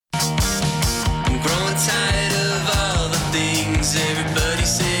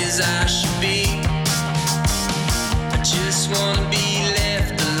I should be. I just wanna be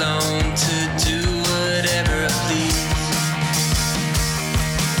left alone to do whatever I please.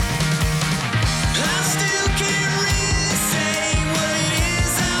 I still can't really say what it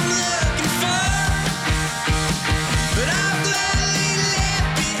is I'm looking for, but I'll gladly let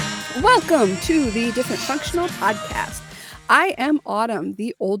behind. Welcome to the Dysfunctional podcast. I am Autumn,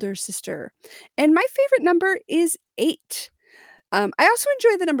 the older sister, and my favorite number is 8. I also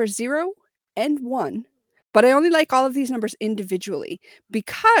enjoy the numbers 0 and 1, but I only like all of these numbers individually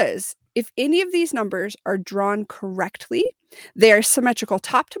because if any of these numbers are drawn correctly, they are symmetrical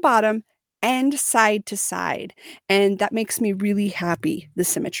top to bottom and side to side, and that makes me really happy, the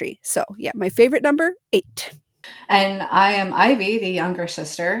symmetry. So yeah, my favorite number, 8. And I am Ivy, the younger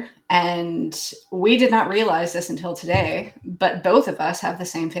sister, and we did not realize this until today, but both of us have the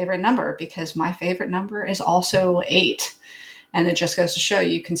same favorite number because my favorite number is also 8. And it just goes to show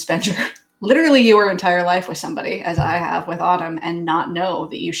you can spend literally your entire life with somebody, as I have with Autumn, and not know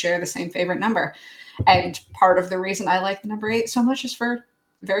that you share the same favorite number. And part of the reason I like the number 8 so much is for a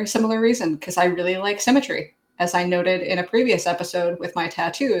very similar reason, because I really like symmetry. As I noted in a previous episode with my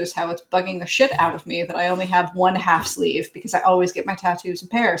tattoos, how it's bugging the shit out of me that I only have one half sleeve because I always get my tattoos in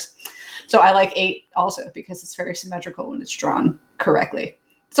pairs. So I like 8 also because it's very symmetrical when it's drawn correctly.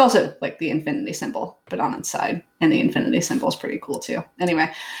 It's also like the infinity symbol, but on its side. And the infinity symbol is pretty cool too.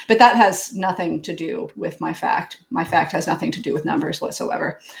 Anyway, but that has nothing to do with my fact. My fact has nothing to do with numbers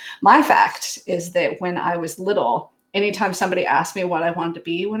whatsoever. My fact is that when I was little, anytime somebody asked me what I wanted to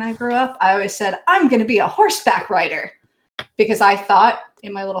be when I grew up, I always said, I'm going to be a horseback rider. Because I thought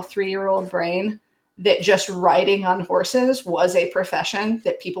in my little 3-year-old brain that just riding on horses was a profession,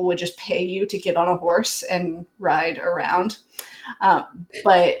 that people would just pay you to get on a horse and ride around. And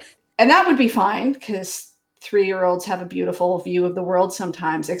that would be fine because 3-year-olds have a beautiful view of the world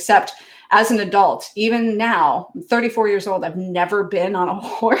sometimes, except as an adult, even now, I'm 34 years old, I've never been on a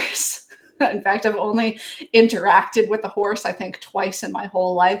horse. In fact, I've only interacted with a horse, I think, twice in my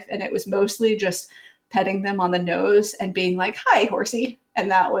whole life. And it was mostly just petting them on the nose and being like, hi, horsey. And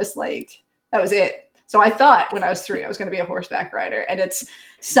that was it. So I thought when I was 3, I was going to be a horseback rider. And it's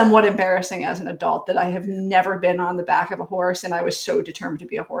somewhat embarrassing as an adult that I have never been on the back of a horse. And I was so determined to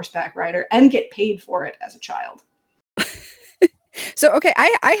be a horseback rider and get paid for it as a child. So, okay,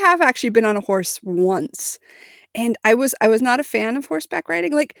 I have actually been on a horse once, and I was not a fan of horseback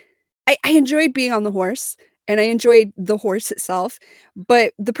riding. Like, I enjoyed being on the horse and I enjoyed the horse itself.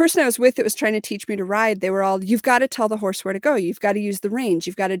 But the person I was with that was trying to teach me to ride, they were all, you've got to tell the horse where to go. You've got to use the reins.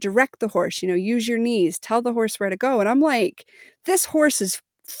 You've got to direct the horse, use your knees, tell the horse where to go. And I'm like, this horse is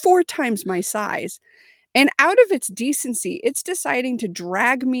 4 times my size. And out of its decency, it's deciding to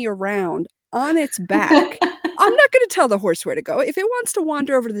drag me around on its back. I'm not going to tell the horse where to go. If it wants to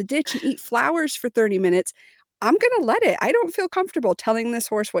wander over to the ditch and eat flowers for 30 minutes, I'm going to let it. I don't feel comfortable telling this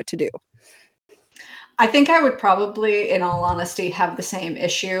horse what to do. I think I would probably, in all honesty, have the same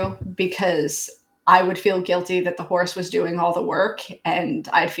issue because I would feel guilty that the horse was doing all the work and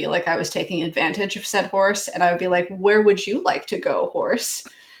I'd feel like I was taking advantage of said horse. And I would be like, where would you like to go, horse?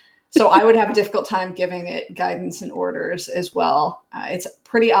 So I would have a difficult time giving it guidance and orders as well. It's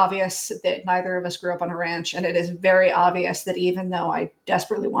pretty obvious that neither of us grew up on a ranch. And it is very obvious that even though I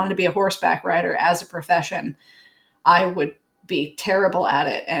desperately wanted to be a horseback rider as a profession, I would be terrible at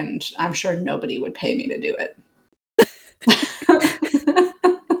it. And I'm sure nobody would pay me to do it.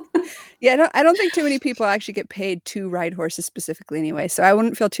 Yeah, I don't think too many people actually get paid to ride horses specifically anyway, so I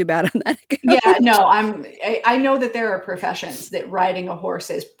wouldn't feel too bad on that account. Yeah, no, I know that there are professions that riding a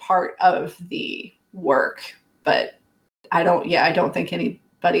horse is part of the work, but I don't think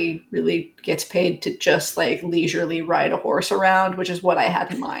anybody really gets paid to just like leisurely ride a horse around, which is what I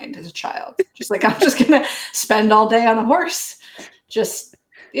had in mind as a child. Just like, I'm just going to spend all day on a horse, just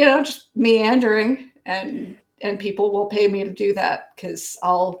meandering, and people will pay me to do that because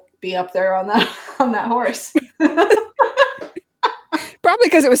I'll be up there on that horse. Probably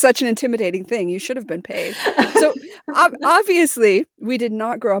because it was such an intimidating thing. You should have been paid. So obviously, we did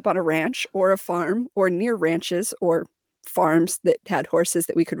not grow up on a ranch or a farm or near ranches or farms that had horses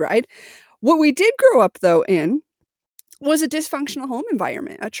that we could ride. What we did grow up, though, in was a dysfunctional home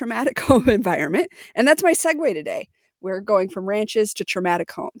environment, a traumatic home environment. And that's my segue today. We're going from ranches to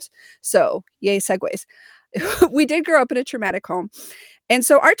traumatic homes. So yay, segues. We did grow up in a traumatic home. And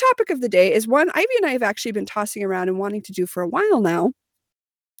so our topic of the day is one Ivy and I have actually been tossing around and wanting to do for a while now.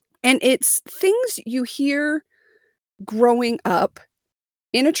 And it's things you hear growing up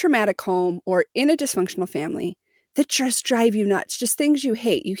in a traumatic home or in a dysfunctional family that just drive you nuts, just things you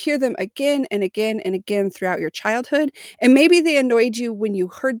hate. You hear them again and again and again throughout your childhood. And maybe they annoyed you when you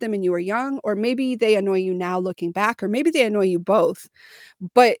heard them and you were young, or maybe they annoy you now looking back, or maybe they annoy you both.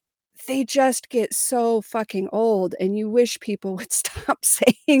 But they just get so fucking old and you wish people would stop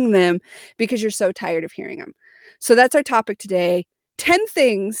saying them because you're so tired of hearing them. So that's our topic today. 10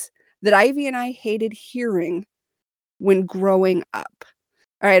 things that Ivy and I hated hearing when growing up.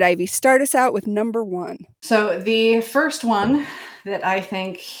 All right, Ivy, start us out with number 1. So the first one that I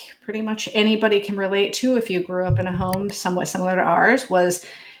think pretty much anybody can relate to if you grew up in a home somewhat similar to ours was,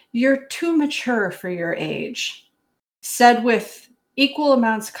 "You're too mature for your age." Said with equal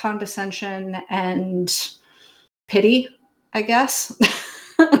amounts of condescension and pity, I guess.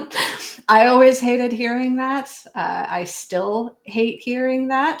 I always hated hearing that. I still hate hearing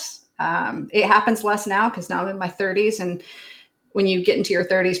that. It happens less now because now I'm in my 30s, and when you get into your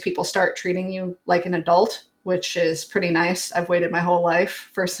 30s, people start treating you like an adult, which is pretty nice. I've waited my whole life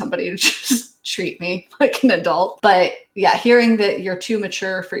for somebody to just treat me like an adult. But yeah, hearing that you're too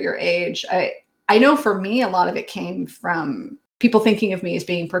mature for your age, I know for me, a lot of it came from people thinking of me as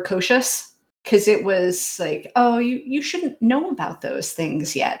being precocious, because it was like, oh, you shouldn't know about those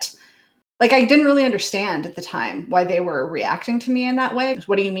things yet. Like, I didn't really understand at the time why they were reacting to me in that way.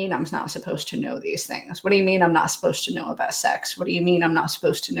 What do you mean I'm not supposed to know these things? What do you mean I'm not supposed to know about sex? What do you mean I'm not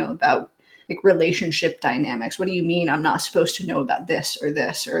supposed to know about like relationship dynamics? What do you mean I'm not supposed to know about this or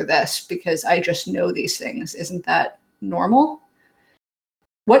this or this? Because I just know these things. Isn't that normal?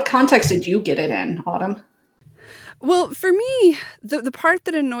 What context did you get it in, Autumn? Well, for me, the part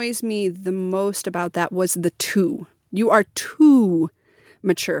that annoys me the most about that was the too. You are too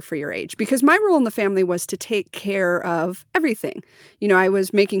mature for your age, because my role in the family was to take care of everything. You know, I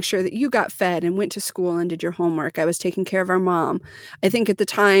was making sure that you got fed and went to school and did your homework. I was taking care of our mom. I think at the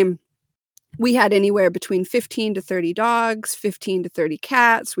time we had anywhere between 15 to 30 dogs, 15 to 30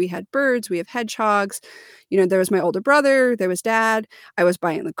 cats. We had birds, we have hedgehogs. You know, there was my older brother, there was dad. I was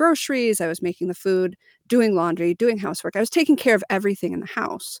buying the groceries, I was making the food, doing laundry, doing housework. I was taking care of everything in the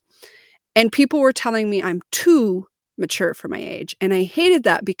house. And people were telling me I'm too mature for my age. And I hated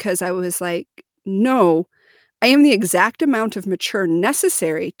that because I was like, no, I am the exact amount of mature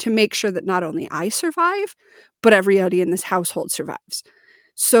necessary to make sure that not only I survive, but everybody in this household survives.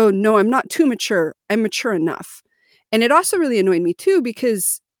 So no, I'm not too mature. I'm mature enough. And it also really annoyed me too,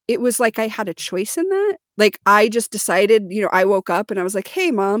 because it was like I had a choice in that. Like I just decided, you know, I woke up and I was like, hey,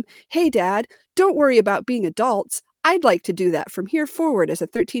 mom, hey, dad, don't worry about being adults. I'd like to do that from here forward as a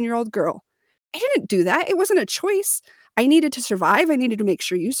 13-year-old girl. I didn't do that. It wasn't a choice. I needed to survive. I needed to make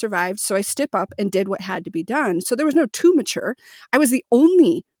sure you survived. So I stepped up and did what had to be done. So there was no too mature. I was the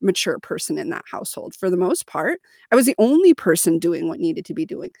only mature person in that household for the most part. I was the only person doing what needed to be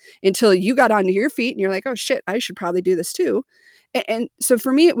doing until you got onto your feet and you're like, oh shit, I should probably do this too. And so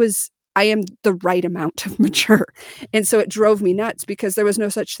for me, it was, I am the right amount of mature. And so it drove me nuts because there was no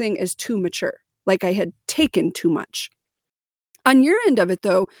such thing as too mature. Like I had taken too much. On your end of it,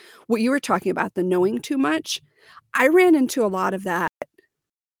 though, what you were talking about, the knowing too much, I ran into a lot of that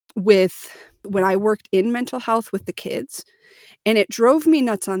with when I worked in mental health with the kids. And it drove me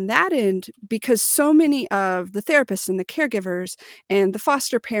nuts on that end because so many of the therapists and the caregivers and the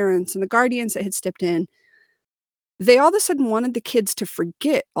foster parents and the guardians that had stepped in, they all of a sudden wanted the kids to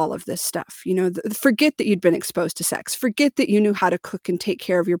forget all of this stuff. You know, forget that you'd been exposed to sex, forget that you knew how to cook and take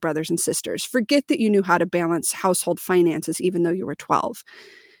care of your brothers and sisters, forget that you knew how to balance household finances, even though you were 12.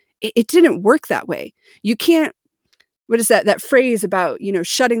 It didn't work that way. You can't, what is that phrase about, you know,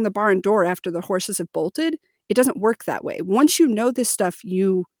 shutting the barn door after the horses have bolted? It doesn't work that way. Once you know this stuff,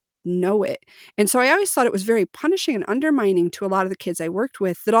 you know it. And so I always thought it was very punishing and undermining to a lot of the kids I worked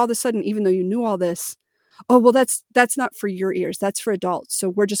with that all of a sudden, even though you knew all this, oh, well, that's not for your ears. That's for adults. So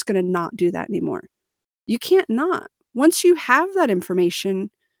we're just going to not do that anymore. You can't not. Once you have that information,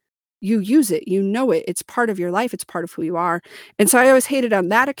 you use it, you know it. It's part of your life. It's part of who you are. And so I always hated on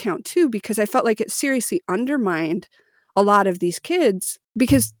that account too, because I felt like it seriously undermined a lot of these kids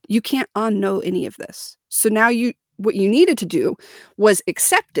because you can't unknow any of this. So now what you needed to do was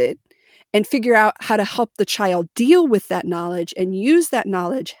accept it and figure out how to help the child deal with that knowledge and use that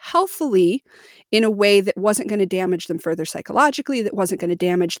knowledge healthfully in a way that wasn't going to damage them further psychologically, that wasn't going to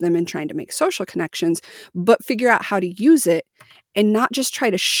damage them in trying to make social connections, but figure out how to use it and not just try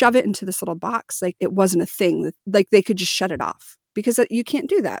to shove it into this little box like it wasn't a thing, like they could just shut it off. Because you can't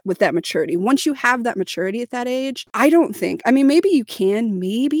do that with that maturity. Once you have that maturity at that age, I don't think, I mean, maybe you can,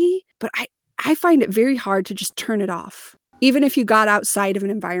 maybe, but I find it very hard to just turn it off. Even if you got outside of an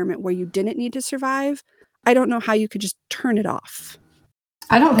environment where you didn't need to survive, I don't know how you could just turn it off.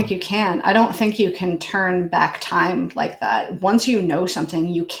 I don't think you can. I don't think you can turn back time like that. Once you know something,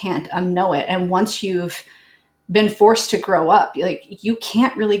 you can't unknow it. And once you've been forced to grow up, like, you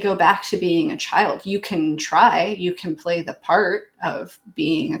can't really go back to being a child. You can try, you can play the part of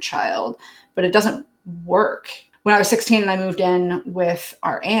being a child, but it doesn't work. When I was 16 and I moved in with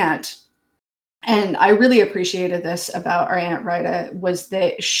our aunt, and I really appreciated this about our Aunt Rita, was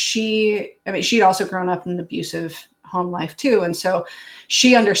that she'd also grown up in an abusive home life too. And so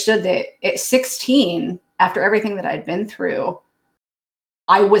she understood that at 16, after everything that I'd been through,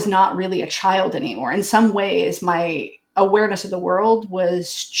 I was not really a child anymore. In some ways, my awareness of the world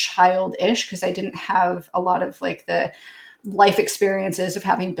was childish because I didn't have a lot of like the life experiences of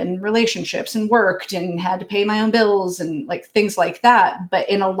having been in relationships and worked and had to pay my own bills and like things like that. But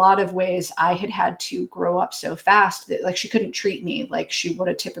in a lot of ways, I had to grow up so fast that like she couldn't treat me like she would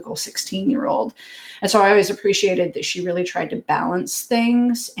a typical 16-year-old. And so I always appreciated that she really tried to balance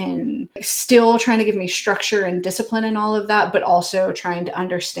things and still trying to give me structure and discipline and all of that, but also trying to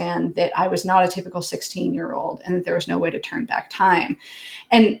understand that I was not a typical 16-year-old and that there was no way to turn back time.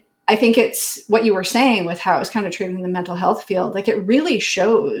 And I think it's what you were saying with how it was kind of treated in the mental health field. Like, it really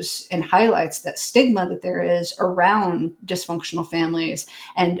shows and highlights that stigma that there is around dysfunctional families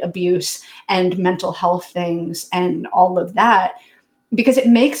and abuse and mental health things and all of that, because it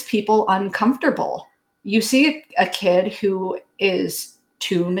makes people uncomfortable. You see a kid who is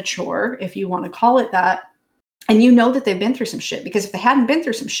too mature, if you want to call it that, and you know that they've been through some shit, because if they hadn't been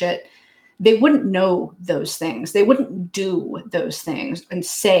through some shit, they wouldn't know those things. They wouldn't do those things and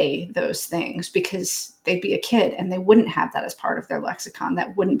say those things because they'd be a kid and they wouldn't have that as part of their lexicon.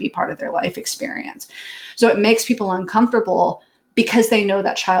 That wouldn't be part of their life experience. So it makes people uncomfortable because they know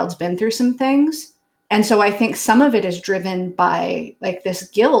that child's been through some things. And so I think some of it is driven by like this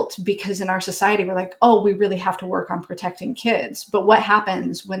guilt, because in our society, we're like, oh, we really have to work on protecting kids. But what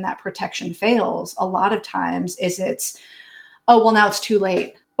happens when that protection fails a lot of times is it's, oh, well, now it's too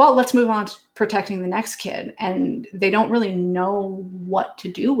late. Well, let's move on to protecting the next kid. And they don't really know what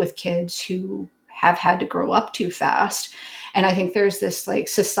to do with kids who have had to grow up too fast. And I think there's this like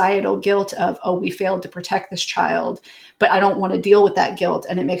societal guilt of, oh, we failed to protect this child, but I don't want to deal with that guilt.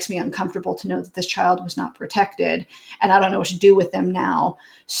 And it makes me uncomfortable to know that this child was not protected and I don't know what to do with them now.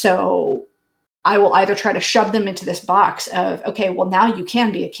 So I will either try to shove them into this box of, okay, well, now you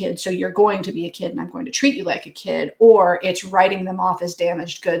can be a kid, so you're going to be a kid and I'm going to treat you like a kid, or it's writing them off as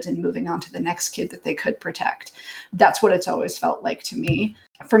damaged goods and moving on to the next kid that they could protect. That's what it's always felt like to me.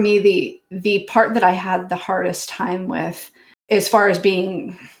 For me, the part that I had the hardest time with, as far as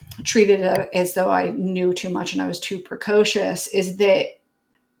being treated as though I knew too much and I was too precocious, is that,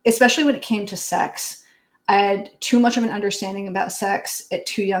 especially when it came to sex, I had too much of an understanding about sex at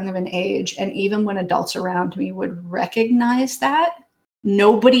too young of an age. And even when adults around me would recognize that,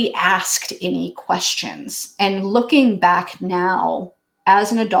 nobody asked any questions. And looking back now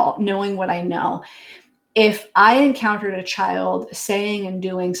as an adult, knowing what I know, if I encountered a child saying and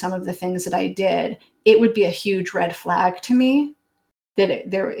doing some of the things that I did, it would be a huge red flag to me that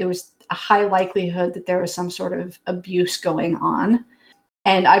it was a high likelihood that there was some sort of abuse going on.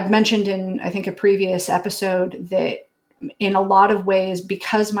 And I've mentioned in, I think, a previous episode that in a lot of ways,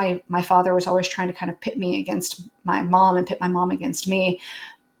 because my father was always trying to kind of pit me against my mom and pit my mom against me,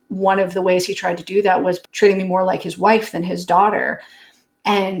 one of the ways he tried to do that was treating me more like his wife than his daughter.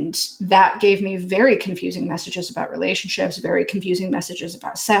 And that gave me very confusing messages about relationships, very confusing messages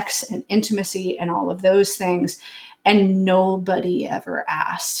about sex and intimacy and all of those things. And nobody ever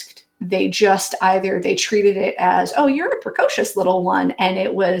asked. They just they treated it as, oh, you're a precocious little one. And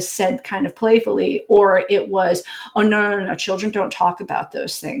it was said kind of playfully, or it was, oh, no, children don't talk about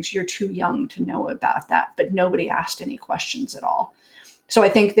those things. You're too young to know about that. But nobody asked any questions at all. So I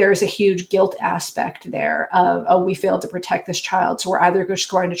think there's a huge guilt aspect there of, oh, we failed to protect this child. So we're either just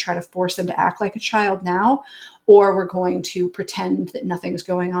going to try to force them to act like a child now, or we're going to pretend that nothing's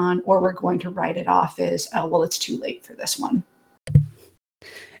going on, or we're going to write it off as, oh, well, it's too late for this one.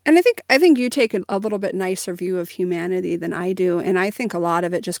 And I think you take a little bit nicer view of humanity than I do. And I think a lot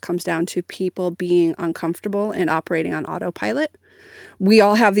of it just comes down to people being uncomfortable and operating on autopilot. We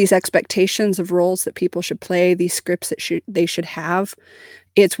all have these expectations of roles that people should play, these scripts that they should have.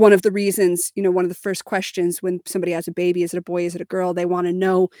 It's one of the reasons, one of the first questions when somebody has a baby, is it a boy, is it a girl? They want to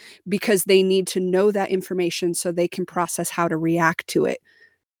know because they need to know that information so they can process how to react to it.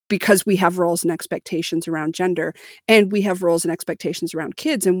 Because we have roles and expectations around gender, and we have roles and expectations around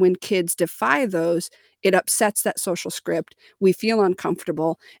kids. And when kids defy those, it upsets that social script. We feel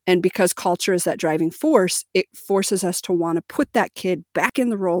uncomfortable. And because culture is that driving force, it forces us to want to put that kid back in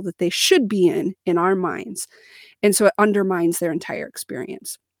the role that they should be in our minds. And so it undermines their entire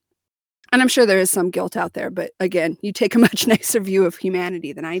experience. And I'm sure there is some guilt out there, but again, you take a much nicer view of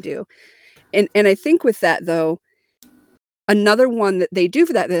humanity than I do. And I think with that, though, another one that they do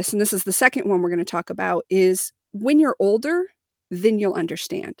for this, and this is the second one we're going to talk about, is when you're older, then you'll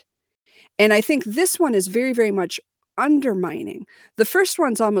understand. And I think this one is very, very much undermining. The first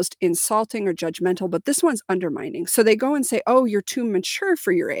one's almost insulting or judgmental, but this one's undermining. So they go and say, oh, you're too mature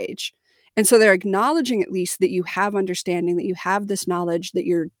for your age. And so they're acknowledging at least that you have understanding, that you have this knowledge, that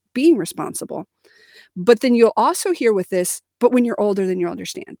you're being responsible. But then you'll also hear with this, but when you're older, then you'll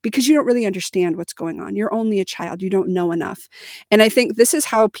understand, because you don't really understand what's going on. You're only a child. You don't know enough. And I think this is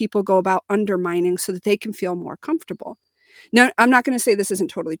how people go about undermining so that they can feel more comfortable. Now, I'm not going to say this isn't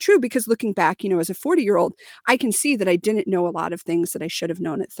totally true, because looking back, as a 40-year-old, I can see that I didn't know a lot of things that I should have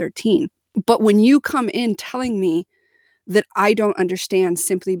known at 13. But when you come in telling me that I don't understand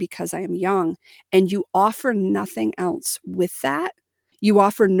simply because I am young, and you offer nothing else with that, you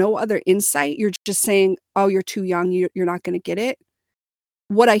offer no other insight, you're just saying, oh, you're too young, you're not going to get it.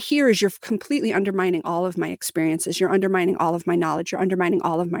 What I hear is you're completely undermining all of my experiences. You're undermining all of my knowledge. You're undermining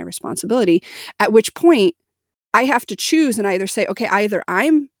all of my responsibility, at which point I have to choose and either say, okay, either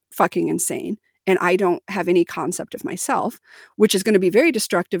I'm fucking insane and I don't have any concept of myself, which is going to be very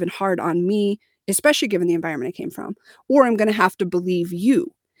destructive and hard on me, especially given the environment I came from, or I'm going to have to believe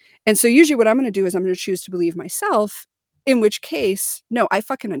you. And so usually what I'm going to do is I'm going to choose to believe myself, in which case, no, I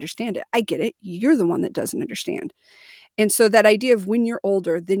fucking understand it. I get it. You're the one that doesn't understand. And so that idea of when you're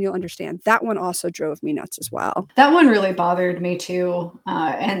older, then you'll understand, that one also drove me nuts as well. That one really bothered me too.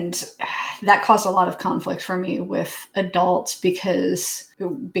 And that caused a lot of conflict for me with adults because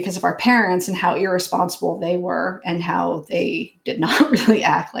of our parents and how irresponsible they were and how they did not really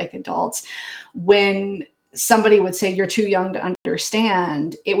act like adults. When somebody would say, you're too young to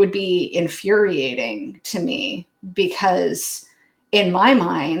understand, it would be infuriating to me, because in my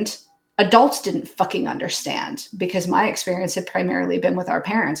mind, adults didn't fucking understand, because my experience had primarily been with our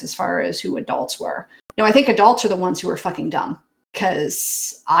parents as far as who adults were. I think adults are the ones who are fucking dumb,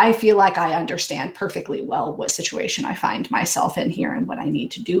 because I feel like I understand perfectly well what situation I find myself in here and what I need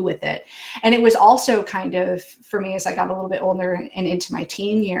to do with it. And it was also kind of, for me, as I got a little bit older and into my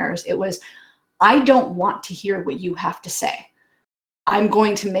teen years, it was, I don't want to hear what you have to say. I'm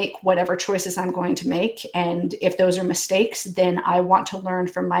going to make whatever choices I'm going to make. And if those are mistakes, then I want to learn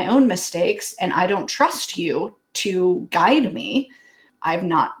from my own mistakes. And I don't trust you to guide me. I've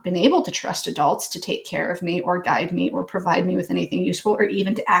not been able to trust adults to take care of me or guide me or provide me with anything useful or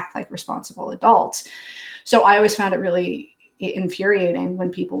even to act like responsible adults. So I always found it really infuriating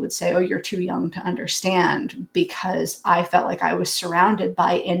when people would say, oh, you're too young to understand, because I felt like I was surrounded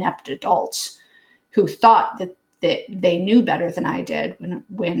by inept adults who thought that they knew better than I did,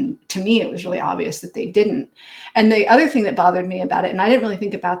 when to me it was really obvious that they didn't. And the other thing that bothered me about it, and I didn't really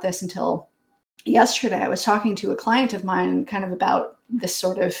think about this until yesterday, I was talking to a client of mine kind of about this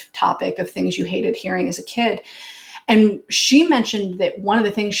sort of topic of things you hated hearing as a kid. And she mentioned that one of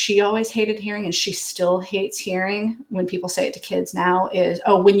the things she always hated hearing, and she still hates hearing when people say it to kids now, is,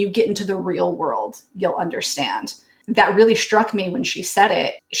 oh, when you get into the real world, you'll understand. That really struck me when she said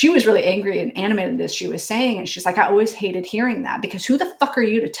it. She was really angry and animated as she was saying. And she's like, I always hated hearing that, because who the fuck are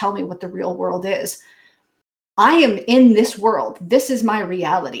you to tell me what the real world is? I am in this world. This is my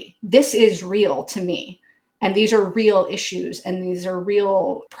reality. This is real to me. And these are real issues, and these are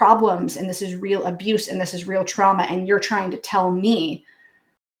real problems, and this is real abuse, and this is real trauma. And you're trying to tell me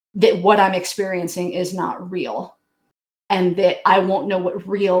that what I'm experiencing is not real, and that I won't know what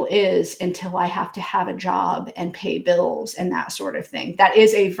real is until I have to have a job and pay bills and that sort of thing. That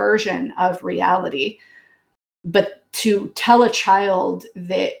is a version of reality. But to tell a child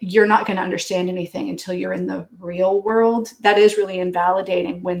that you're not going to understand anything until you're in the real world, that is really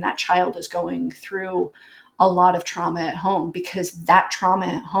invalidating when that child is going through a lot of trauma at home, because that trauma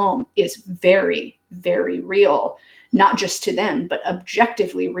at home is very, very real, not just to them, but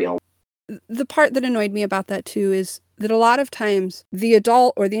objectively real. The part that annoyed me about that too is that a lot of times the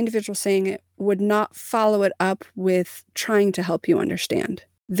adult or the individual saying it would not follow it up with trying to help you understand.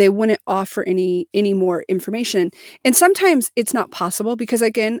 They wouldn't offer any more information. And sometimes it's not possible, because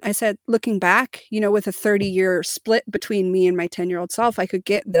again, I said, looking back, with a 30-year split between me and my 10-year-old self, I could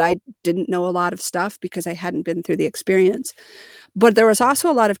get that I didn't know a lot of stuff because I hadn't been through the experience. But there was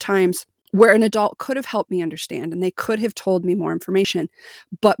also a lot of times where an adult could have helped me understand, and they could have told me more information.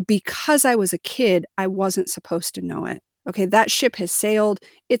 But because I was a kid, I wasn't supposed to know it. Okay, that ship has sailed.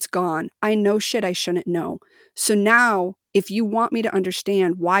 It's gone. I know shit I shouldn't know. So now, if you want me to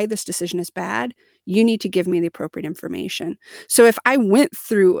understand why this decision is bad, you need to give me the appropriate information. So if I went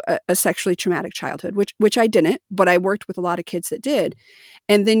through a sexually traumatic childhood, which I didn't, but I worked with a lot of kids that did,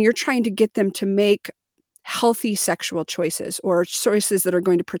 and then you're trying to get them to make healthy sexual choices or choices that are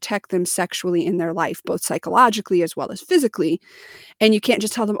going to protect them sexually in their life, both psychologically as well as physically. And you can't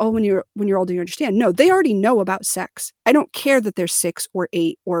just tell them, oh, when you're older, you understand. No, they already know about sex. I don't care that they're 6 or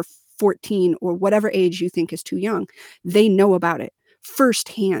 8 or 14 or whatever age you think is too young. They know about it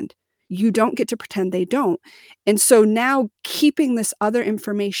firsthand. You don't get to pretend they don't. And so now keeping this other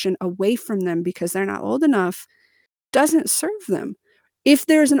information away from them because they're not old enough doesn't serve them. If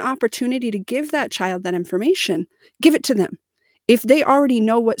there's an opportunity to give that child that information, give it to them. If they already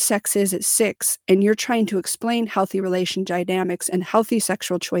know what sex is at 6 and you're trying to explain healthy relation dynamics and healthy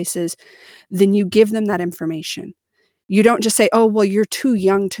sexual choices, then you give them that information. You don't just say, oh, well, you're too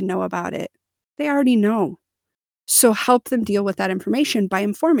young to know about it. They already know. So help them deal with that information by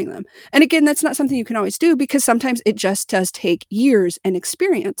informing them. And again, that's not something you can always do because sometimes it just does take years and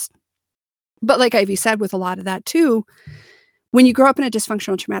experience. But like Ivy said, with a lot of that too, when you grow up in a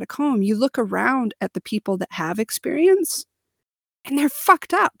dysfunctional traumatic home, you look around at the people that have experience and they're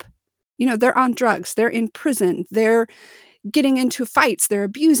fucked up. You know, they're on drugs, they're in prison, they're getting into fights, they're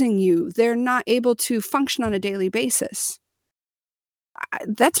abusing you, they're not able to function on a daily basis.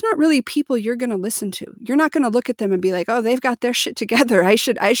 That's not really people you're going to listen to. You're not going to look at them and be like, oh, they've got their shit together. I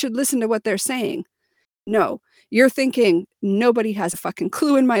should listen to what they're saying. No, you're thinking nobody has a fucking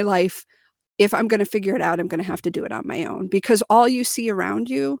clue in my life. If I'm going to figure it out, I'm going to have to do it on my own because all you see around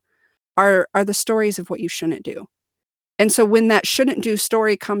you are the stories of what you shouldn't do. And so when that shouldn't do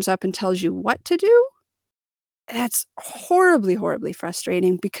story comes up and tells you what to do, that's horribly, horribly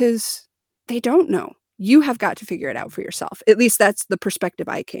frustrating because they don't know. You have got to figure it out for yourself. At least that's the perspective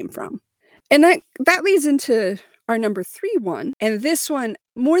I came from. And that leads into our number 3 one. And this one,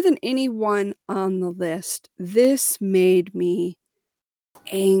 more than any one on the list, this made me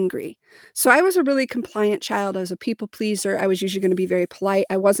angry. So I was a really compliant child. I was a people pleaser. I was usually going to be very polite.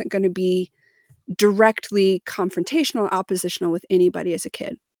 I wasn't going to be directly confrontational, oppositional with anybody as a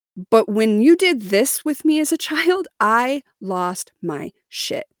kid. But when you did this with me as a child, I lost my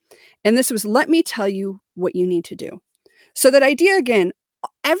shit. And this was, let me tell you what you need to do. So that idea again,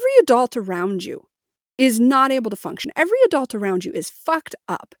 every adult around you is not able to function. Every adult around you is fucked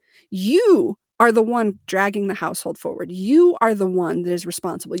up. You are the one dragging the household forward. You are the one that is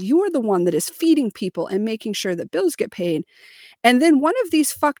responsible. You are the one that is feeding people and making sure that bills get paid. And then one of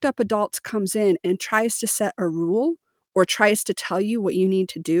these fucked up adults comes in and tries to set a rule or tries to tell you what you need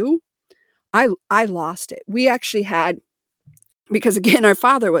to do. I lost it. We actually had, because again, our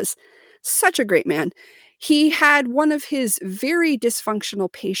father was such a great man. He had one of his very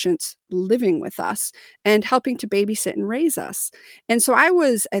dysfunctional patients living with us and helping to babysit and raise us. And so I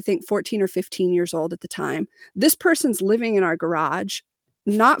was, I think, 14 or 15 years old at the time. This person's living in our garage,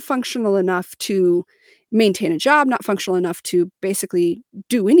 not functional enough to maintain a job, not functional enough to basically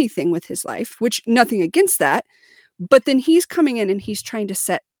do anything with his life, which nothing against that. But then he's coming in and he's trying to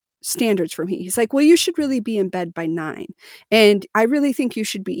set standards for me. He's like, well, you should really be in bed by 9. And I really think you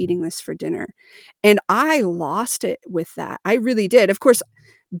should be eating this for dinner. And I lost it with that. I really did. Of course,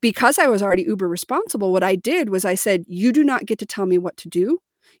 because I was already uber responsible, what I did was I said, you do not get to tell me what to do.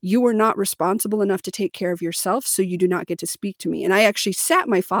 You are not responsible enough to take care of yourself, so you do not get to speak to me. And I actually sat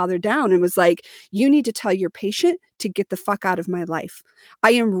my father down and was like, you need to tell your patient to get the fuck out of my life.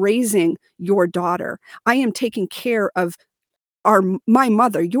 I am raising your daughter. I am taking care of my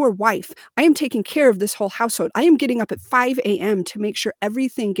mother, your wife. I am taking care of this whole household. I am getting up at 5 a.m. to make sure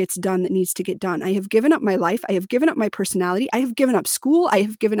everything gets done that needs to get done. I have given up my life. I have given up my personality. I have given up school. I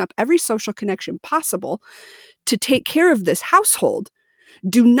have given up every social connection possible to take care of this household.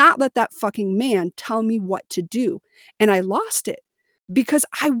 Do not let that fucking man tell me what to do. And I lost it because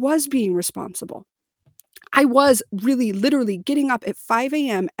I was being responsible. I was really literally getting up at 5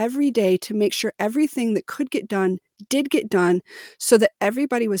 a.m. every day to make sure everything that could get done did get done so that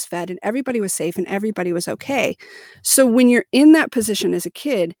everybody was fed and everybody was safe and everybody was okay. So when you're in that position as a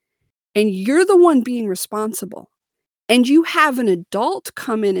kid and you're the one being responsible and you have an adult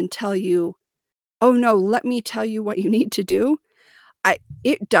come in and tell you, oh no, let me tell you what you need to do.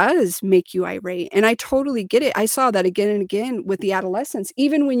 It does make you irate. And I totally get it. I saw that again and again with the adolescents,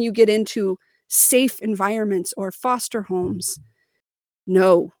 even when you get into safe environments or foster homes.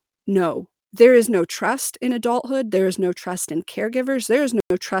 No. There is no trust in adulthood. There is no trust in caregivers. There is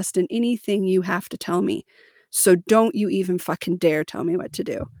no trust in anything you have to tell me. So don't you even fucking dare tell me what to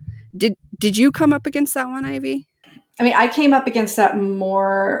do. Did you come up against that one, Ivy? I mean, I came up against that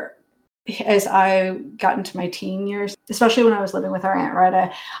more as I got into my teen years, especially when I was living with our Aunt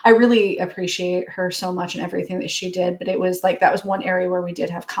Rita, I really appreciate her so much and everything that she did. But it was like that was one area where we did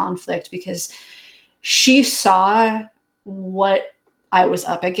have conflict because she saw what I was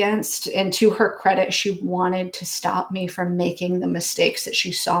up against. And to her credit, she wanted to stop me from making the mistakes that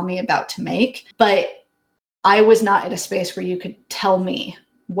she saw me about to make. But I was not at a space where you could tell me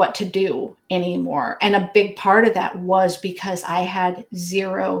what to do anymore. And a big part of that was because I had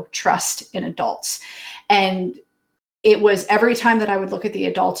zero trust in adults. And it was every time that I would look at the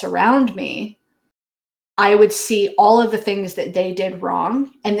adults around me, I would see all of the things that they did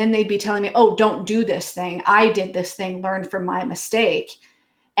wrong. And then they'd be telling me, oh, don't do this thing. I did this thing, learn from my mistake.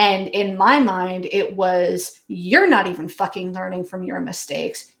 And in my mind, it was, you're not even fucking learning from your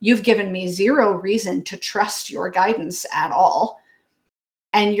mistakes. You've given me zero reason to trust your guidance at all.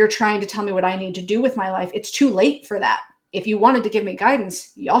 And you're trying to tell me what I need to do with my life. It's too late for that. If you wanted to give me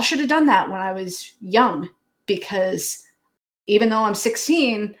guidance, y'all should have done that when I was young, because even though I'm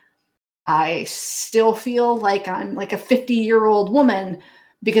 16, I still feel like I'm like a 50-year-old woman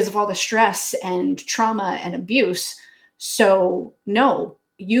because of all the stress and trauma and abuse. So no,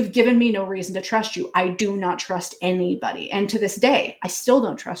 you've given me no reason to trust you. I do not trust anybody. And to this day, I still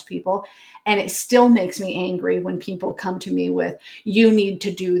don't trust people. And it still makes me angry when people come to me with, you need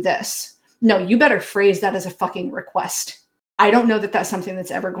to do this. No, you better phrase that as a fucking request. I don't know that that's something that's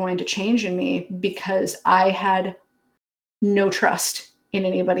ever going to change in me, because I had no trust in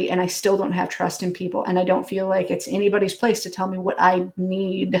anybody, and I still don't have trust in people. And I don't feel like it's anybody's place to tell me what I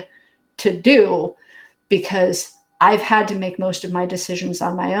need to do, because I've had to make most of my decisions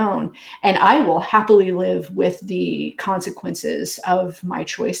on my own, and I will happily live with the consequences of my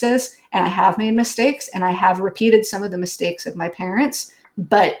choices. And I have made mistakes, and I have repeated some of the mistakes of my parents,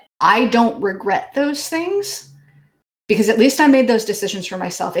 but I don't regret those things, because at least I made those decisions for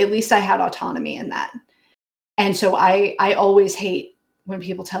myself. At least I had autonomy in that. And so I always hate when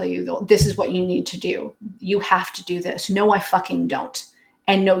people tell you, this is what you need to do. You have to do this. No, I fucking don't.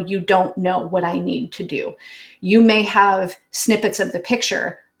 And no, you don't know what I need to do. You may have snippets of the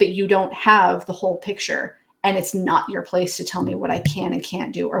picture, but you don't have the whole picture. And it's not your place to tell me what I can and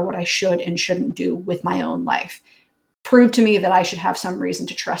can't do, or what I should and shouldn't do with my own life. Prove to me that I should have some reason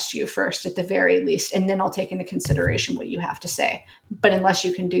to trust you first, at the very least, and then I'll take into consideration what you have to say. But unless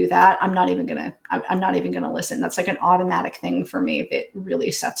you can do that, I'm not even gonna listen. That's like an automatic thing for me that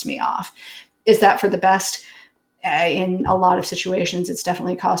really sets me off. Is that for the best? In a lot of situations, it's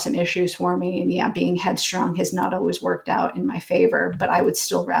definitely caused some issues for me. And yeah, being headstrong has not always worked out in my favor, but I would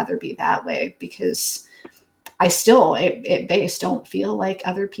still rather be that way, because I still, at base, don't feel like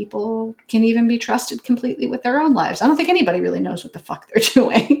other people can even be trusted completely with their own lives. I don't think anybody really knows what the fuck they're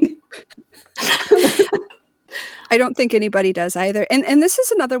doing. I don't think anybody does either. And this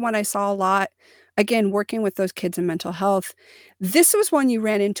is another one I saw a lot, again, working with those kids in mental health. This was one you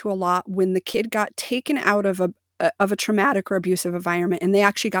ran into a lot when the kid got taken out of a traumatic or abusive environment, and they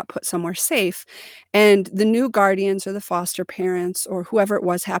actually got put somewhere safe. And the new guardians or the foster parents or whoever it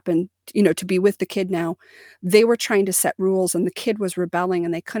was happened, to be with the kid now. They were trying to set rules, and the kid was rebelling,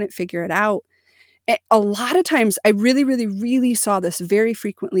 and they couldn't figure it out. A lot of times, I really, really, really saw this very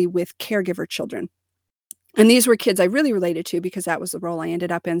frequently with caregiver children. And these were kids I really related to, because that was the role I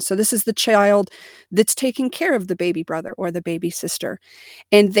ended up in. So this is the child that's taking care of the baby brother or the baby sister.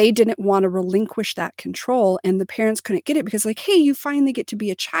 And they didn't want to relinquish that control. And the parents couldn't get it, because like, hey, you finally get to be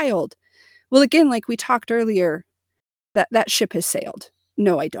a child. Well, again, like we talked earlier, that ship has sailed.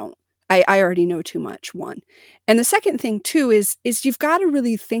 No, I don't. I already know too much, one. And the second thing too is you've got to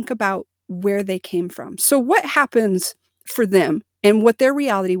really think about where they came from. So what happens for them, and what their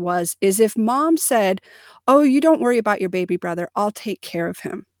reality was, is if mom said, oh, you don't worry about your baby brother, I'll take care of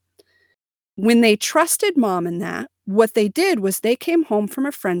him. When they trusted mom in that, what they did was they came home from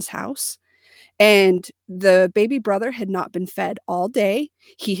a friend's house, and the baby brother had not been fed all day.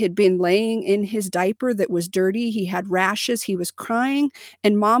 He had been laying in his diaper that was dirty. He had rashes. He was crying,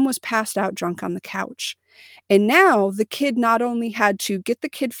 and mom was passed out drunk on the couch. And now the kid not only had to get the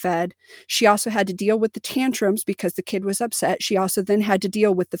kid fed, she also had to deal with the tantrums because the kid was upset. She also then had to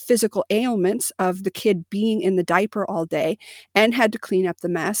deal with the physical ailments of the kid being in the diaper all day, and had to clean up the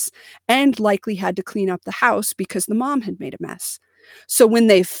mess, and likely had to clean up the house because the mom had made a mess. So when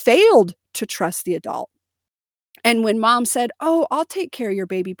they failed to trust the adult, and when mom said, oh, I'll take care of your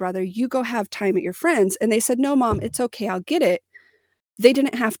baby brother, you go have time at your friends, and they said, no, mom, it's okay, I'll get it. they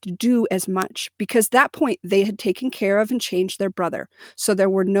didn't have to do as much because at that point they had taken care of and changed their brother. So there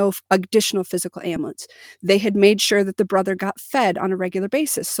were no additional physical ailments. They had made sure that the brother got fed on a regular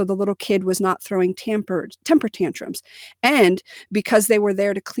basis. So the little kid was not throwing temper tantrums. And because they were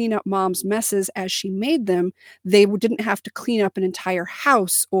there to clean up mom's messes as she made them, they didn't have to clean up an entire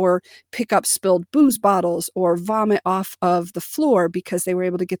house or pick up spilled booze bottles or vomit off of the floor because they were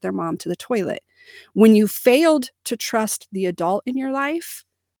able to get their mom to the toilet. When you failed to trust the adult in your life,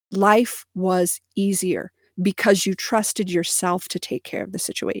 life was easier because you trusted yourself to take care of the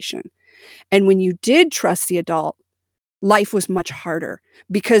situation. And when you did trust the adult, life was much harder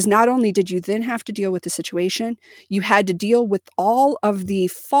because not only did you then have to deal with the situation, you had to deal with all of the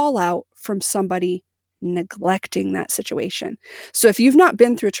fallout from somebody neglecting that situation. So if you've not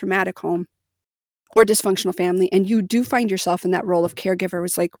been through a traumatic home or dysfunctional family, and you do find yourself in that role of caregiver,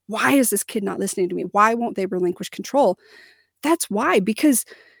 it's like, why is this kid not listening to me? Why won't they relinquish control? That's why, because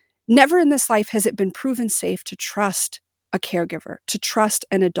never in this life has it been proven safe to trust a caregiver, to trust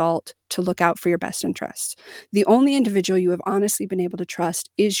an adult to look out for your best interests. The only individual you have honestly been able to trust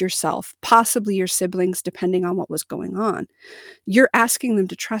is yourself, possibly your siblings, depending on what was going on. You're asking them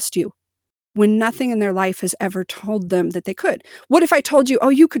to trust you when nothing in their life has ever told them that they could. What if I told you, oh,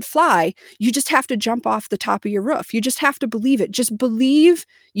 you could fly? You just have to jump off the top of your roof. You just have to believe it. Just believe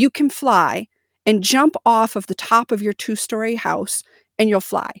you can fly and jump off of the top of your 2-story house and you'll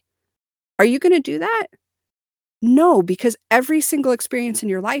fly. Are you going to do that? No, because every single experience in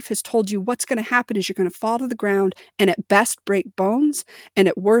your life has told you what's going to happen is you're going to fall to the ground and at best break bones and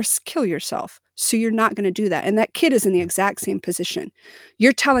at worst kill yourself. So you're not going to do that. And that kid is in the exact same position.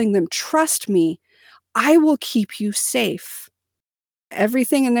 You're telling them, trust me, I will keep you safe.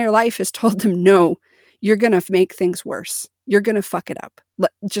 Everything in their life has told them, no, you're going to make things worse. You're going to fuck it up.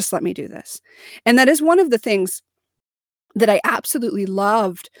 Just let me do this. And that is one of the things that I absolutely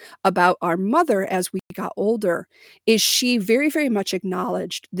loved about our mother as we got older is she very, very much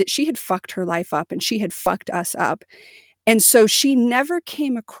acknowledged that she had fucked her life up and she had fucked us up. And so she never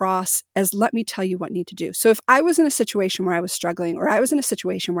came across as, let me tell you what you need to do. So if I was in a situation where I was struggling or I was in a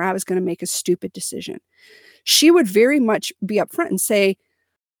situation where I was going to make a stupid decision, she would very much be upfront and say,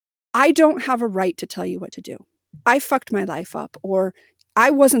 I don't have a right to tell you what to do. I fucked my life up, or I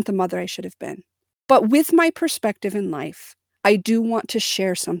wasn't the mother I should have been. But with my perspective in life, I do want to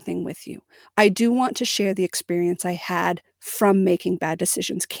share something with you. I do want to share the experience I had from making bad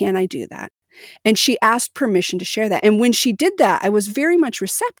decisions. Can I do that? And she asked permission to share that. And when she did that, I was very much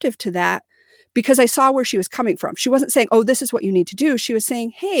receptive to that because I saw where she was coming from. She wasn't saying, oh, this is what you need to do. She was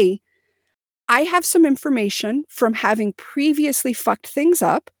saying, hey, I have some information from having previously fucked things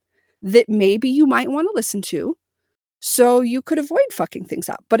up that maybe you might want to listen to so you could avoid fucking things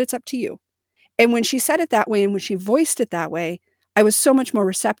up, but it's up to you. And when she said it that way and when she voiced it that way, I was so much more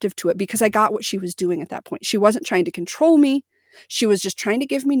receptive to it because I got what she was doing at that point. She wasn't trying to control me. She was just trying to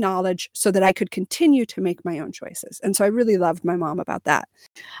give me knowledge so that I could continue to make my own choices. And so I really loved my mom about that.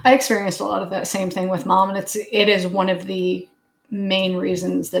 I experienced a lot of that same thing with mom. And it is one of the main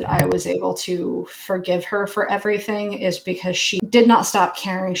reasons that I was able to forgive her for everything is because she did not stop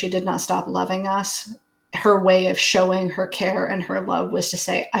caring. She did not stop loving us. Her way of showing her care and her love was to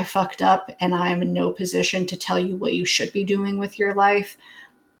say, I fucked up and I'm in no position to tell you what you should be doing with your life.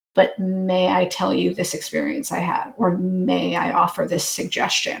 But may I tell you this experience I had, or may I offer this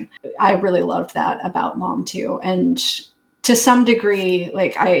suggestion? I really loved that about mom too. And to some degree,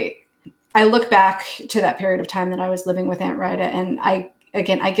 like I look back to that period of time that I was living with Aunt Rita, and I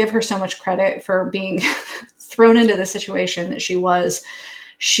give her so much credit for being thrown into the situation that she was.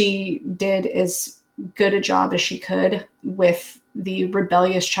 She did as good a job as she could with the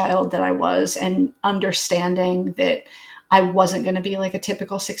rebellious child that I was, and understanding that I wasn't going to be like a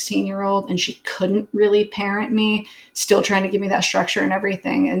typical 16-year-old and she couldn't really parent me, still trying to give me that structure and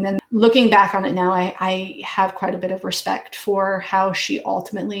everything. And then looking back on it now, I have quite a bit of respect for how she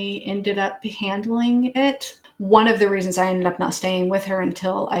ultimately ended up handling it. One of the reasons I ended up not staying with her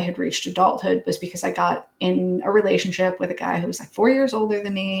until I had reached adulthood was because I got in a relationship with a guy who was like 4 years older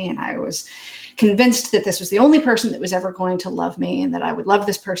than me. And I was convinced that this was the only person that was ever going to love me and that I would love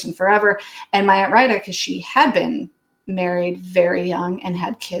this person forever. And my Aunt Rita, because she had been married very young and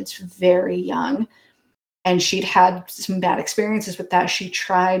had kids very young, and she'd had some bad experiences with that, she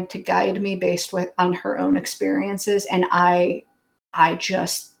tried to guide me based on her own experiences. And I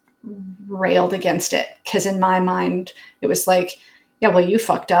just railed against it, because in my mind it was like, yeah, well, you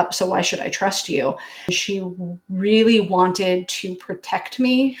fucked up, so why should I trust you? She really wanted to protect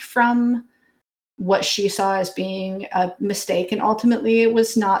me from what she saw as being a mistake, and ultimately it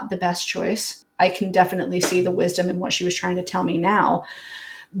was not the best choice. I can definitely see the wisdom in what she was trying to tell me now.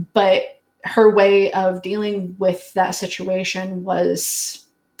 But her way of dealing with that situation was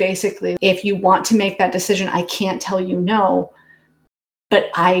basically, if you want to make that decision, I can't tell you no, but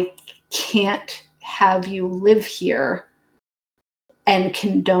I can't have you live here and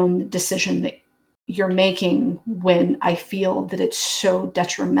condone the decision that you're making when I feel that it's so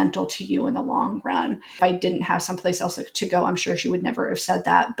detrimental to you in the long run. If I didn't have someplace else to go, I'm sure she would never have said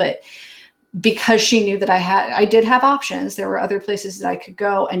that. But because she knew that I did have options, there were other places that I could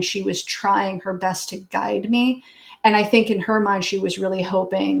go, and she was trying her best to guide me. And I think in her mind, she was really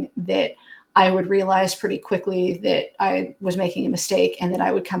hoping that I would realize pretty quickly that I was making a mistake and that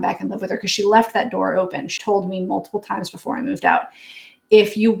I would come back and live with her, because she left that door open. She told me multiple times before I moved out,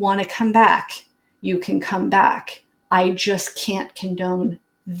 if you want to come back, you can come back. I just can't condone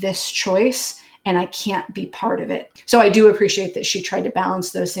this choice, and I can't be part of it. So I do appreciate that she tried to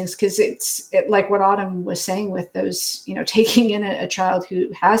balance those things, because it's like what Autumn was saying with those, taking in a child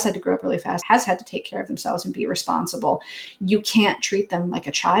who has had to grow up really fast, has had to take care of themselves and be responsible. You can't treat them like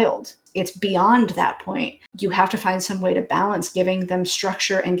a child. It's beyond that point. You have to find some way to balance giving them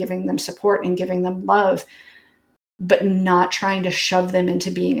structure and giving them support and giving them love, but not trying to shove them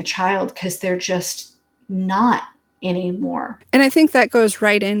into being a child, because they're just not anymore. And I think that goes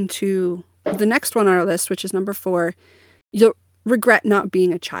right into the next one on our list, which is number 4. You'll regret not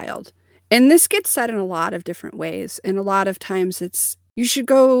being a child. And this gets said in a lot of different ways. And a lot of times it's, you should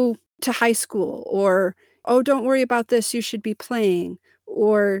go to high school, or, oh, don't worry about this, you should be playing,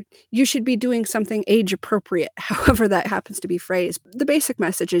 or you should be doing something age appropriate, however that happens to be phrased. The basic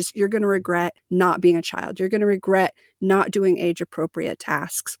message is you're going to regret not being a child. You're going to regret not doing age appropriate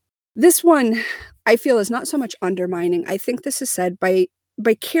tasks. This one, I feel, is not so much undermining. I think this is said by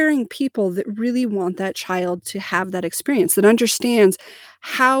caring people that really want that child to have that experience, that understands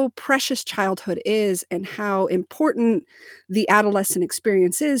how precious childhood is and how important the adolescent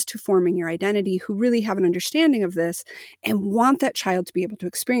experience is to forming your identity, who really have an understanding of this and want that child to be able to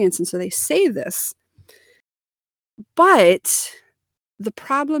experience. And so they say this. But the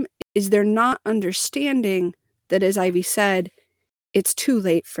problem is they're not understanding that, as Ivy said, it's too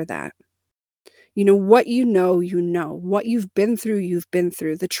late for that. What you know. What you've been through.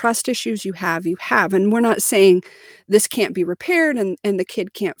 The trust issues you have. And we're not saying this can't be repaired and the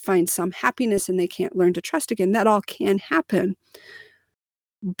kid can't find some happiness and they can't learn to trust again. That all can happen.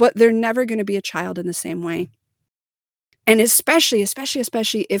 But they're never going to be a child in the same way. And especially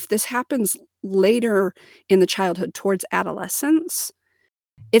if this happens later in the childhood towards adolescence,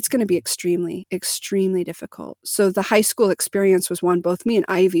 it's going to be extremely, extremely difficult. So the high school experience was one. Both me and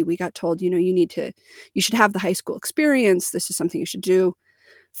Ivy, we got told, you should have the high school experience. This is something you should do.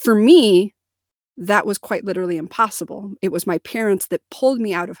 For me, that was quite literally impossible. It was my parents that pulled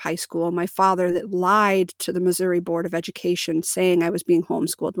me out of high school. My father that lied to the Missouri Board of Education saying I was being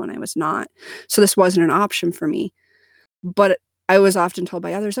homeschooled when I was not. So this wasn't an option for me. But I was often told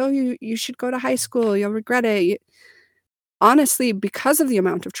by others, oh, you should go to high school. You'll regret it. Honestly, because of the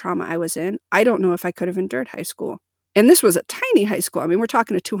amount of trauma I was in, I don't know if I could have endured high school. And this was a tiny high school. I mean, we're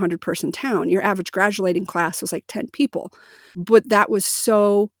talking a 200-person town. Your average graduating class was like 10 people. But that was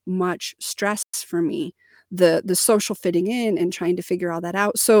so much stress for me, the social fitting in and trying to figure all that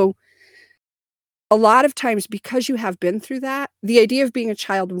out. So a lot of times, because you have been through that, the idea of being a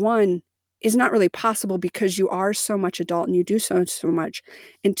child, one, is not really possible because you are so much adult and you do so much.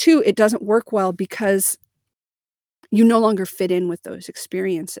 And two, it doesn't work well because you no longer fit in with those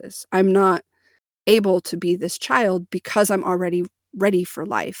experiences. I'm not able to be this child because I'm already ready for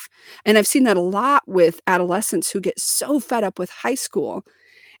life. And I've seen that a lot with adolescents who get so fed up with high school.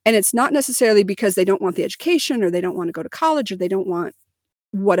 And it's not necessarily because they don't want the education or they don't want to go to college or they don't want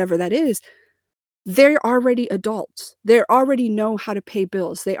whatever that is. They're already adults. They already know how to pay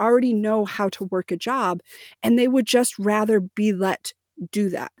bills. They already know how to work a job. And they would just rather be let do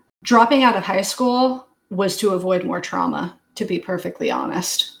that. Dropping out of high school was to avoid more trauma, to be perfectly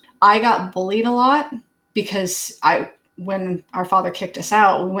honest. I got bullied a lot because when our father kicked us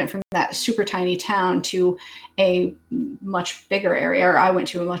out, we went from that super tiny town to a much bigger area, or I went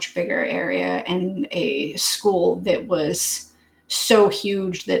to a much bigger area and a school that was so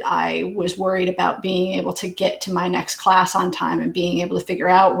huge that I was worried about being able to get to my next class on time and being able to figure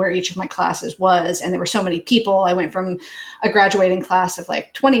out where each of my classes was. And there were so many people. I went from a graduating class of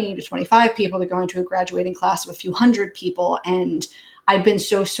like 20 to 25 people to going to a graduating class of a few hundred people. And I'd been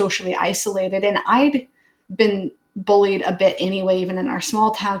so socially isolated, and I'd been bullied a bit anyway, even in our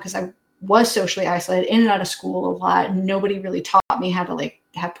small town, because I was socially isolated, in and out of school a lot. Nobody really taught me how to like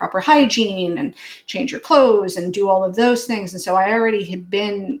have proper hygiene and change your clothes and do all of those things. And so I already had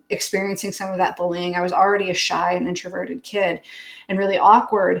been experiencing some of that bullying. I was already a shy and introverted kid and really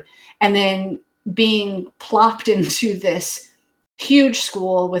awkward. And then being plopped into this huge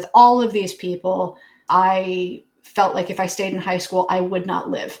school with all of these people, I felt like if I stayed in high school, I would not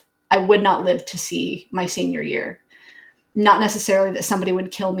live. I would not live to see my senior year. Not necessarily that somebody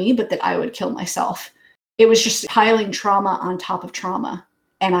would kill me, but that I would kill myself. It was just piling trauma on top of trauma,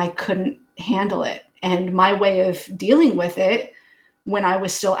 and I couldn't handle it. And my way of dealing with it when I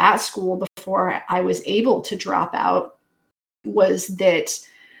was still at school before I was able to drop out was that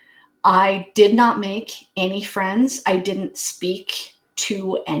I did not make any friends. I didn't speak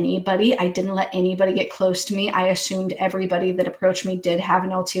to anybody. I didn't let anybody get close to me. I assumed everybody that approached me did have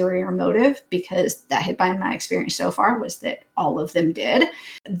an ulterior motive, because that had been my experience so far, was that all of them did.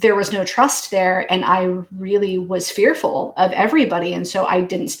 There was no trust there, and I really was fearful of everybody. And so I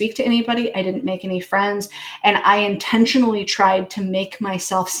didn't speak to anybody. I didn't make any friends. And I intentionally tried to make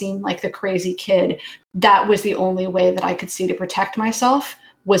myself seem like the crazy kid. That was the only way that I could see to protect myself,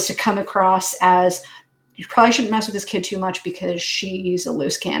 was to come across as, you probably shouldn't mess with this kid too much because she's a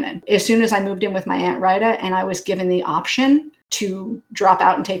loose cannon. As soon as I moved in with my Aunt Rita and I was given the option to drop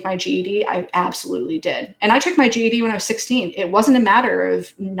out and take my GED, I absolutely did. And I took my GED when I was 16. It wasn't a matter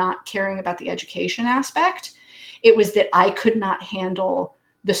of not caring about the education aspect. It was that I could not handle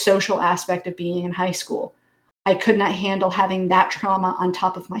the social aspect of being in high school. I could not handle having that trauma on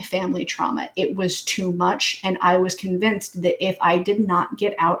top of my family trauma. It was too much. And I was convinced that if I did not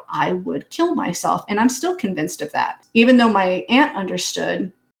get out, I would kill myself. And I'm still convinced of that. Even though my aunt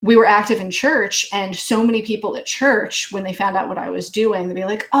understood, we were active in church, and so many people at church, when they found out what I was doing, they'd be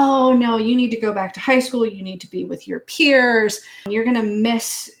like, oh no, you need to go back to high school. You need to be with your peers. You're going to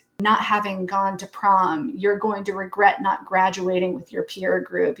miss not having gone to prom. You're going to regret not graduating with your peer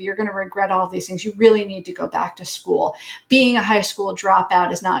group. You're going to regret all these things. You really need to go back to school. Being a high school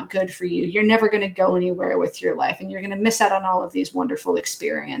dropout is not good for you. You're never going to go anywhere with your life, and you're going to miss out on all of these wonderful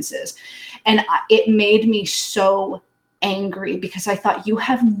experiences. And it made me so angry, because I thought, you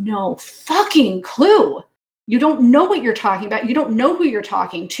have no fucking clue. You don't know what you're talking about. You don't know who you're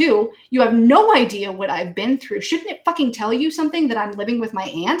talking to. You have no idea what I've been through. Shouldn't it fucking tell you something that I'm living with my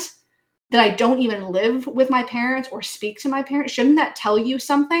aunt? That I don't even live with my parents or speak to my parents? Shouldn't that tell you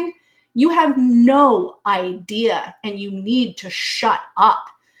something? You have no idea, and you need to shut up.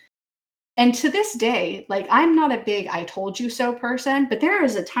 And to this day, like, I'm not a big I told you so person, but there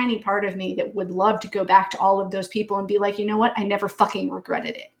is a tiny part of me that would love to go back to all of those people and be like, you know what? I never fucking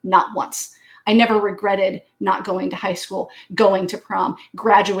regretted it. Not once. I never regretted not going to high school, going to prom,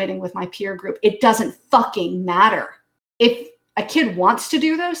 graduating with my peer group. It doesn't fucking matter. If a kid wants to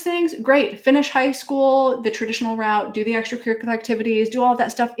do those things, great. Finish high school, the traditional route, do the extracurricular activities, do all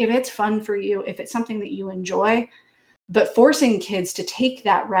that stuff. If it's fun for you, if it's something that you enjoy, but forcing kids to take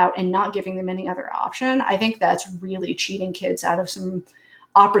that route and not giving them any other option, I think that's really cheating kids out of some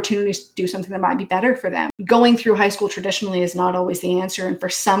opportunities to do something that might be better for them. Going through high school traditionally is not always the answer. And for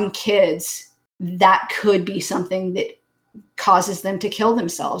some kids, that could be something that causes them to kill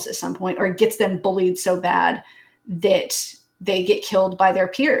themselves at some point, or gets them bullied so bad that they get killed by their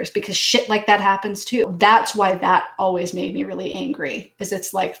peers, because shit like that happens too. That's why that always made me really angry, is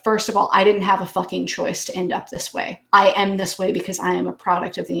it's like, first of all, I didn't have a fucking choice to end up this way. I am this way because I am a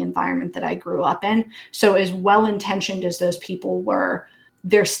product of the environment that I grew up in. So as well-intentioned as those people were,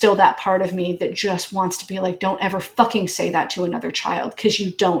 there's still that part of me that just wants to be like, don't ever fucking say that to another child, because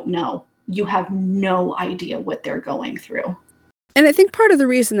you don't know. You have no idea what they're going through. And I think part of the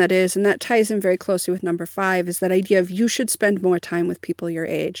reason that is, and that ties in very closely with number 5, is that idea of you should spend more time with people your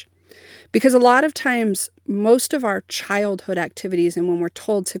age. Because a lot of times, most of our childhood activities, and when we're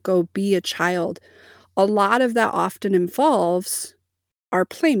told to go be a child, a lot of that often involves our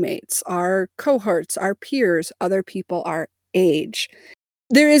playmates, our cohorts, our peers, other people our age.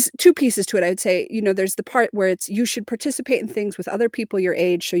 There is 2 pieces to it, I would say. You know, there's the part where it's you should participate in things with other people your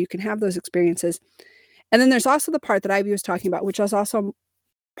age so you can have those experiences. And then there's also the part that Ivy was talking about, which is also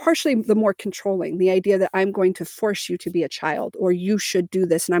partially the more controlling, the idea that I'm going to force you to be a child, or you should do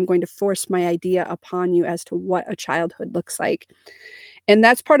this, and I'm going to force my idea upon you as to what a childhood looks like. And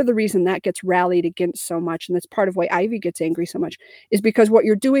that's part of the reason that gets rallied against so much, and that's part of why Ivy gets angry so much, is because what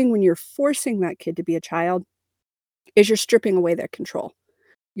you're doing when you're forcing that kid to be a child is you're stripping away their control.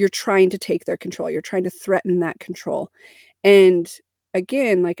 You're trying to take their control. You're trying to threaten that control. And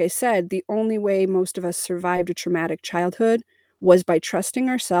again, like I said, the only way most of us survived a traumatic childhood was by trusting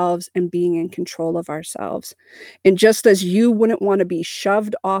ourselves and being in control of ourselves. And just as you wouldn't want to be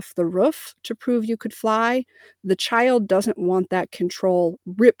shoved off the roof to prove you could fly, the child doesn't want that control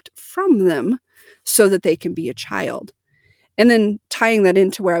ripped from them so that they can be a child. And then tying that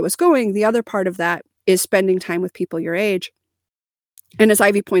into where I was going, the other part of that is spending time with people your age. And as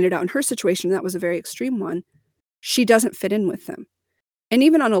Ivy pointed out in her situation, that was a very extreme one. She doesn't fit in with them. And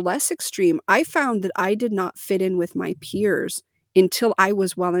even on a less extreme, I found that I did not fit in with my peers until I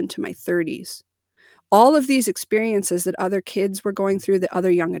was well into my 30s. All of these experiences that other kids were going through, that other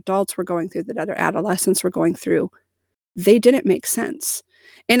young adults were going through, that other adolescents were going through, they didn't make sense.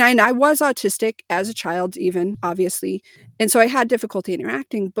 And I was autistic as a child, even, obviously. And so I had difficulty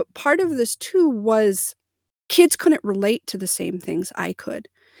interacting. But part of this, too, was kids couldn't relate to the same things I could.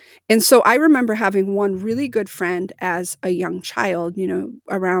 And so I remember having one really good friend as a young child,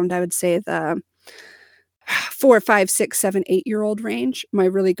 around, I would say, the 4, 5, 6, 7, 8-year-old range, my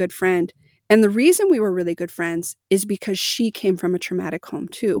really good friend. And the reason we were really good friends is because she came from a traumatic home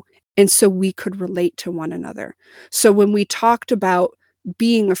too. And so we could relate to one another. So when we talked about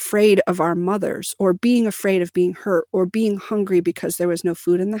being afraid of our mothers, or being afraid of being hurt, or being hungry because there was no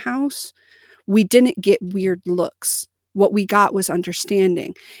food in the house, we didn't get weird looks. What we got was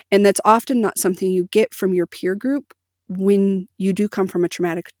understanding. And that's often not something you get from your peer group when you do come from a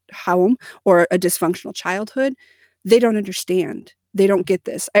traumatic home or a dysfunctional childhood. They don't understand. They don't get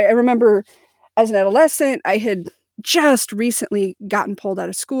this. I remember as an adolescent, I had just recently gotten pulled out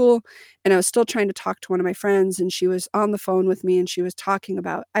of school, and I was still trying to talk to one of my friends, and she was on the phone with me, and she was talking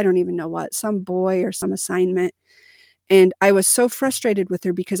about, I don't even know what, some boy or some assignment. And I was so frustrated with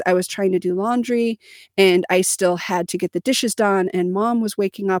her because I was trying to do laundry and I still had to get the dishes done, and mom was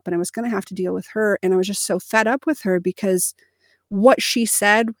waking up and I was going to have to deal with her. And I was just so fed up with her because what she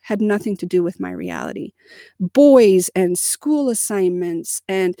said had nothing to do with my reality. Boys and school assignments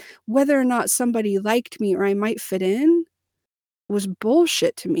and whether or not somebody liked me or I might fit in was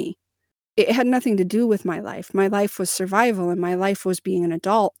bullshit to me. It had nothing to do with my life. My life was survival, and my life was being an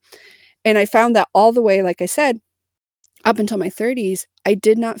adult. And I found that all the way, like I said, up until my 30s, I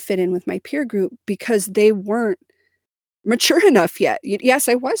did not fit in with my peer group because they weren't mature enough yet. Yes,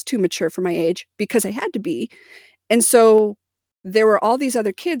 I was too mature for my age because I had to be. And so there were all these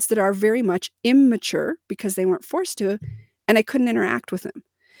other kids that are very much immature because they weren't forced to, and I couldn't interact with them.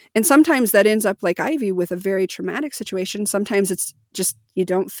 And sometimes that ends up like Ivy with a very traumatic situation. Sometimes it's just you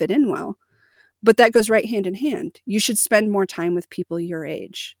don't fit in well. But that goes right hand in hand. You should spend more time with people your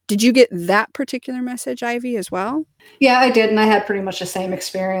age. Did you get that particular message, Ivy, as well? Yeah, I did. And I had pretty much the same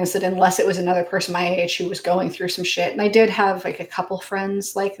experience, that unless it was another person my age who was going through some shit. And I did have like a couple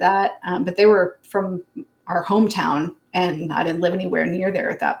friends like that, but they were from our hometown and I didn't live anywhere near there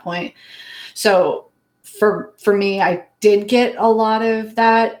at that point. So for me, I did get a lot of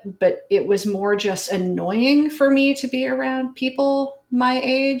that, but it was more just annoying for me to be around people my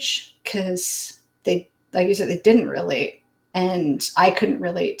age because they, like you said, they didn't relate and I couldn't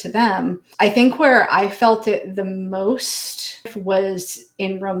relate to them. I think where I felt it the most was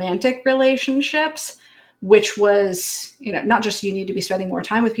in romantic relationships, which was, not just you need to be spending more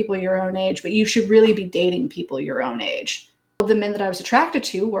time with people your own age, but you should really be dating people your own age. The men that I was attracted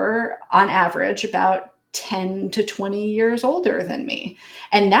to were on average about 10 to 20 years older than me.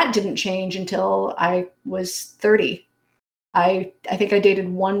 And that didn't change until I was 30. I think I dated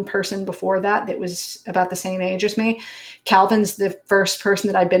one person before that was about the same age as me. Calvin's the first person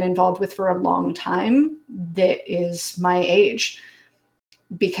that I've been involved with for a long time that is my age.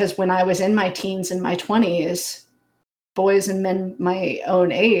 Because when I was in my teens and my 20s, boys and men my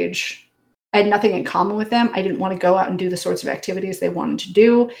own age, I had nothing in common with them. I didn't want to go out and do the sorts of activities they wanted to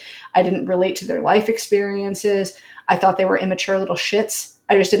do. I didn't relate to their life experiences. I thought they were immature little shits.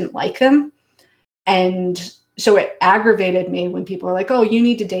 I just didn't like them. And so it aggravated me when people are like, oh, you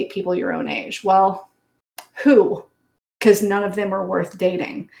need to date people your own age. Well, who? Because none of them are worth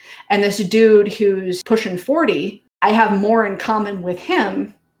dating. And this dude who's pushing 40, I have more in common with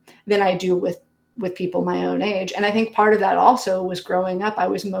him than I do with people my own age. And I think part of that also was growing up, I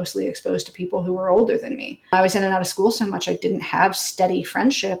was mostly exposed to people who were older than me. I was in and out of school so much, I didn't have steady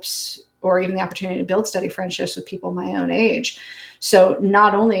friendships or even the opportunity to build steady friendships with people my own age. So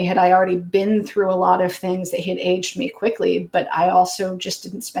not only had I already been through a lot of things that had aged me quickly, but I also just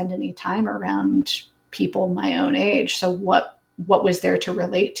didn't spend any time around people my own age. So what was there to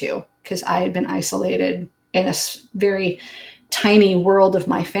relate to? Because I had been isolated in a very tiny world of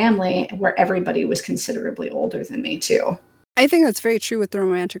my family where everybody was considerably older than me too. I think that's very true with the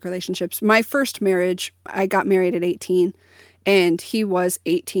romantic relationships. My first marriage, I got married at 18. And he was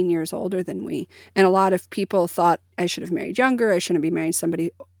 18 years older than we. And a lot of people thought I should have married younger. I shouldn't be marrying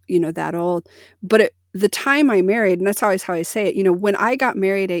somebody, that old. But the time I married, and that's always how I say it, when I got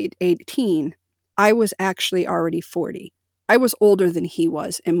married at 18, I was actually already 40. I was older than he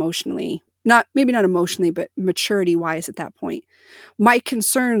was emotionally, maybe not emotionally, but maturity wise at that point. My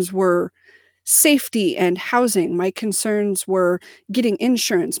concerns were safety and housing. My concerns were getting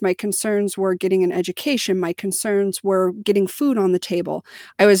insurance. My concerns were getting an education. My concerns were getting food on the table.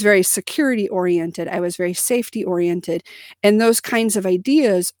 I was very security oriented. I was very safety oriented. And those kinds of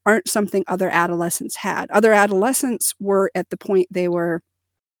ideas aren't something other adolescents had. Other adolescents were at the point they were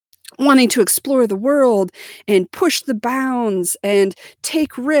wanting to explore the world and push the bounds and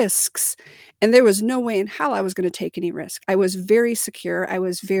take risks. And there was no way in hell I was going to take any risk. I was very secure. I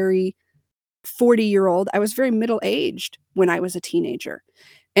was very 40-year-old. I was very middle-aged when I was a teenager.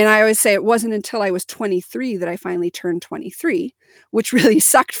 And I always say it wasn't until I was 23 that I finally turned 23, which really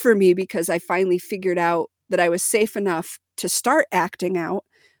sucked for me because I finally figured out that I was safe enough to start acting out,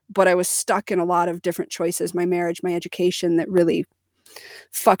 but I was stuck in a lot of different choices, my marriage, my education, that really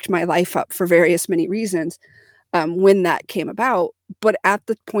fucked my life up for various many reasons when that came about. But at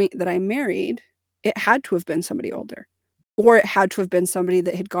the point that I married, it had to have been somebody older. Or it had to have been somebody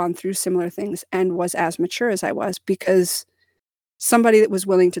that had gone through similar things and was as mature as I was, because somebody that was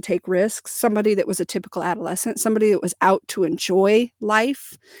willing to take risks, somebody that was a typical adolescent, somebody that was out to enjoy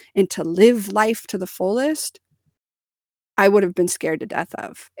life and to live life to the fullest, I would have been scared to death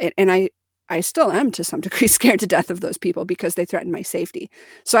of. And I still am to some degree scared to death of those people because they threaten my safety.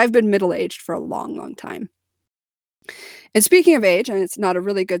 So I've been middle-aged for a long, long time. And speaking of age, and it's not a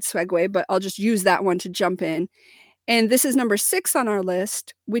really good segue, but I'll just use that one to jump in. And this is number 6 on our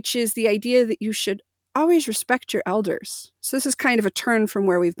list, which is the idea that you should always respect your elders. So this is kind of a turn from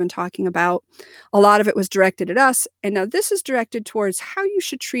where we've been talking about. A lot of it was directed at us. And now this is directed towards how you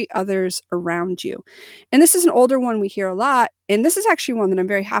should treat others around you. And this is an older one we hear a lot. And this is actually one that I'm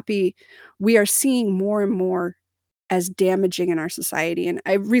very happy we are seeing more and more as damaging in our society. And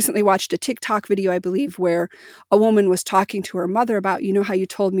I recently watched a TikTok video, I believe, where a woman was talking to her mother about, how you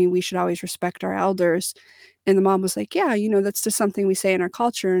told me we should always respect our elders. And the mom was like, yeah, that's just something we say in our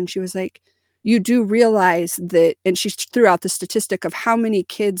culture. And she was like, you do realize that, and she threw out the statistic of how many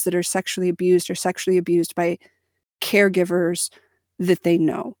kids that are sexually abused by caregivers that they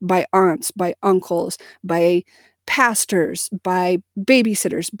know, by aunts, by uncles, by pastors, by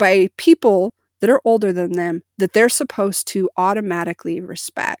babysitters, by people that are older than them, that they're supposed to automatically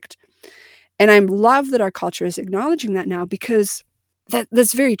respect. And I love that our culture is acknowledging that now, because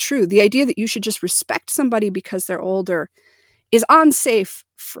that's very true. The idea that you should just respect somebody because they're older is unsafe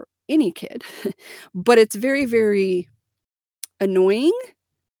for any kid, but it's very, very annoying,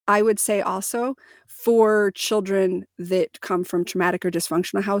 I would say, also for children that come from traumatic or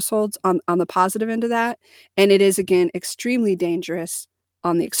dysfunctional households on the positive end of that. And it is, again, extremely dangerous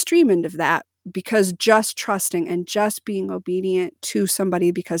on the extreme end of that, because just trusting and just being obedient to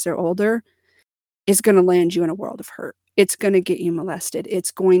somebody because they're older is going to land you in a world of hurt. It's going to get you molested.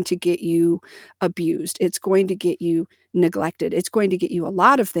 It's going to get you abused. It's going to get you neglected. It's going to get you a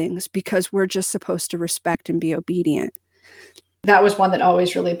lot of things because we're just supposed to respect and be obedient. That was one that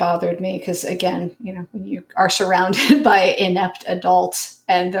always really bothered me because, again, when you are surrounded by inept adults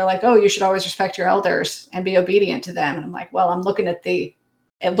and they're like, oh, you should always respect your elders and be obedient to them. And I'm like, well, I'm looking at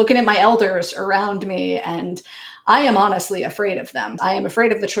my elders around me, and I am honestly afraid of them. I am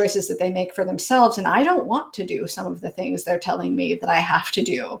afraid of the choices that they make for themselves. And I don't want to do some of the things they're telling me that I have to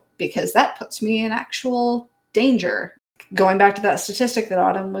do, because that puts me in actual danger. Going back to that statistic that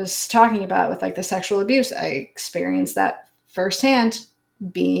Autumn was talking about with the sexual abuse, I experienced that firsthand,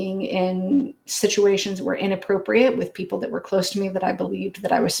 being in situations that were inappropriate with people that were close to me that I believed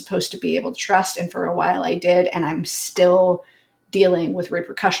that I was supposed to be able to trust. And for a while I did. And I'm still dealing with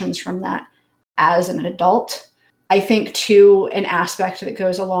repercussions from that as an adult. I think, too, an aspect that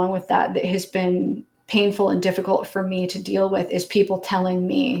goes along with that has been painful and difficult for me to deal with is people telling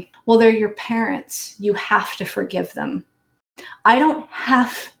me, well, they're your parents. You have to forgive them. I don't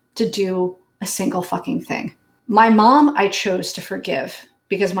have to do a single fucking thing. My mom, I chose to forgive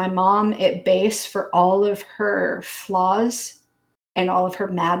because my mom, at base, for all of her flaws and all of her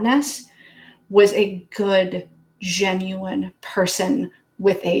madness, was a good, genuine person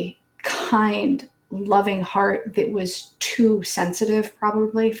with a kind, loving heart that was too sensitive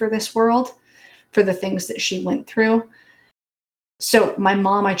probably for this world, for the things that she went through. So my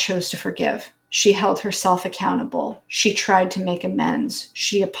mom, I chose to forgive. She held herself accountable. She tried to make amends.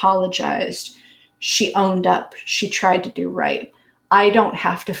 She apologized. She owned up. She tried to do right. I don't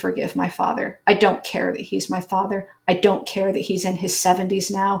have to forgive my father. I don't care that he's my father. I don't care that he's in his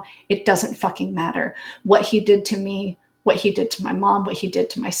 70s now. It doesn't fucking matter. What he did to me, what he did to my mom, what he did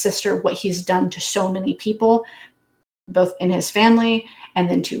to my sister, what he's done to so many people, both in his family and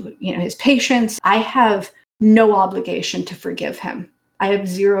then to, his patients. I have no obligation to forgive him. I have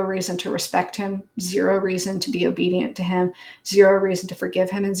zero reason to respect him, zero reason to be obedient to him, zero reason to forgive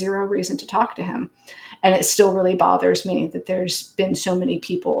him, and zero reason to talk to him. And it still really bothers me that there's been so many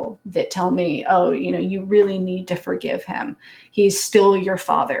people that tell me, oh, you really need to forgive him. He's still your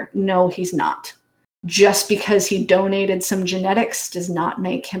father. No, he's not. Just because he donated some genetics does not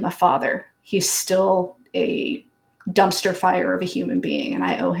make him a father. He's still a dumpster fire of a human being, and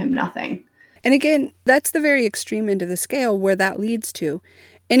I owe him nothing. And again, that's the very extreme end of the scale where that leads to.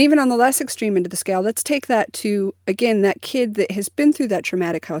 And even on the less extreme end of the scale, let's take that to, again, that kid that has been through that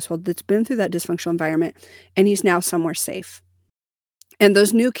traumatic household, that's been through that dysfunctional environment, and he's now somewhere safe. And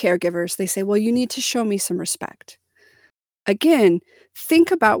those new caregivers, they say, well, you need to show me some respect. Again,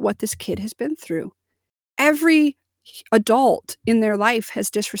 think about what this kid has been through. Every adult in their life has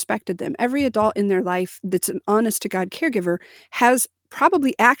disrespected them. Every adult in their life that's an honest to God caregiver has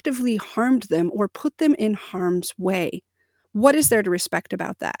probably actively harmed them or put them in harm's way. What is there to respect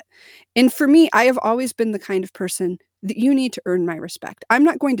about that? And for me, I have always been the kind of person that you need to earn my respect. I'm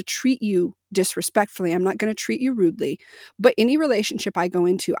not going to treat you disrespectfully. I'm not going to treat you rudely. But any relationship I go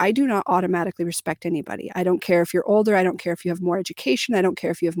into, I do not automatically respect anybody. I don't care if you're older. I don't care if you have more education. I don't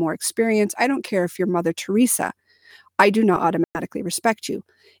care if you have more experience. I don't care if you're Mother Teresa. I do not automatically respect you.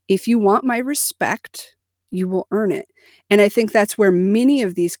 If you want my respect, you will earn it. And I think that's where many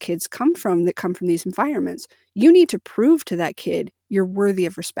of these kids come from that come from these environments. You need to prove to that kid you're worthy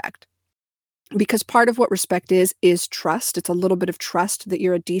of respect. Because part of what respect is trust. It's a little bit of trust that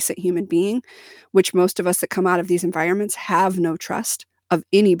you're a decent human being, which most of us that come out of these environments have no trust of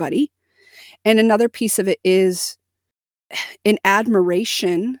anybody. And another piece of it is an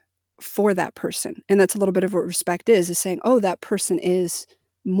admiration for that person. And that's a little bit of what respect is saying, oh, that person is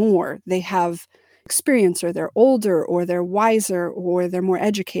more. They have experience, or they're older, or they're wiser, or they're more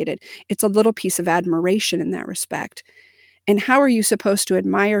educated. It's a little piece of admiration in that respect. And how are you supposed to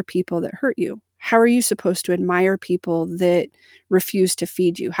admire people that hurt you? How are you supposed to admire people that refuse to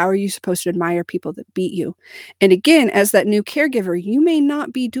feed you? How are you supposed to admire people that beat you? And again, as that new caregiver, you may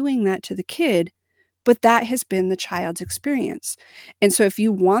not be doing that to the kid, but that has been the child's experience. And so if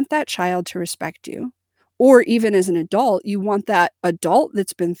you want that child to respect you, or even as an adult, you want that adult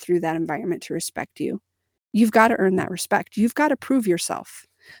that's been through that environment to respect you, you've got to earn that respect. You've got to prove yourself.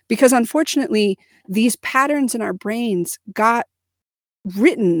 Because unfortunately, these patterns in our brains got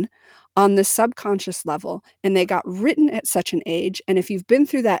written on the subconscious level, and they got written at such an age. And if you've been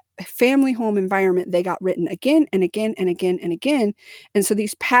through that family home environment, they got written again and again and again and again. And so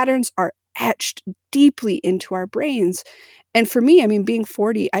these patterns are etched deeply into our brains. And for me, I mean, being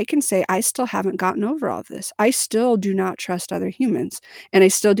 40, I can say I still haven't gotten over all of this. I still do not trust other humans, and I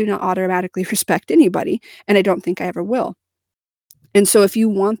still do not automatically respect anybody, and I don't think I ever will. And so if you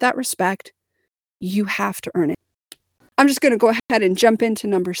want that respect, you have to earn it. I'm just going to go ahead and jump into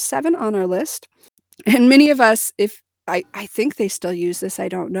number 7 on our list. And many of us, if I think they still use this, I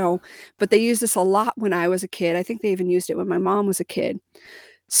don't know, but they used this a lot when I was a kid. I think they even used it when my mom was a kid.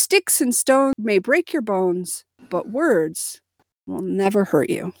 Sticks and stones may break your bones, but words will never hurt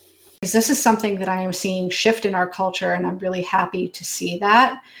you. This is something that I am seeing shift in our culture, and I'm really happy to see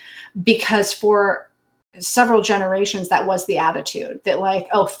that, because for several generations, that was the attitude that, like,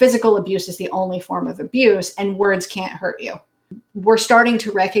 oh, physical abuse is the only form of abuse and words can't hurt you. We're starting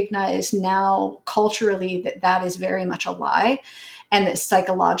to recognize now culturally that that is very much a lie, and that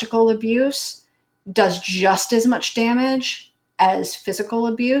psychological abuse does just as much damage as physical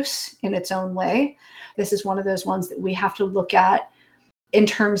abuse in its own way. This is one of those ones that we have to look at in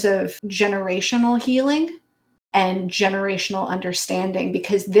terms of generational healing and generational understanding,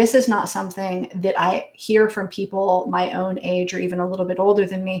 because this is not something that I hear from people my own age or even a little bit older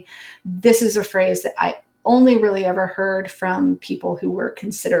than me. This is a phrase that I only really ever heard from people who were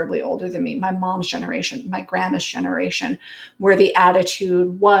considerably older than me, my mom's generation, my grandma's generation, where the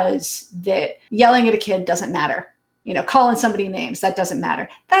attitude was that yelling at a kid doesn't matter. Calling somebody names, that doesn't matter.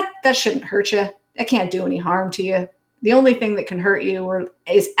 That shouldn't hurt you. That can't do any harm to you. The only thing that can hurt you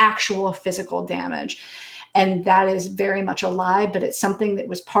is actual physical damage. And that is very much a lie, but it's something that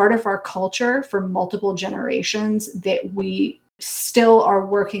was part of our culture for multiple generations that we still are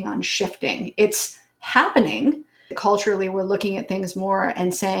working on shifting. It's happening. Culturally, we're looking at things more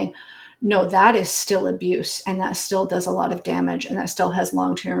and saying, no, that is still abuse, and that still does a lot of damage, and that still has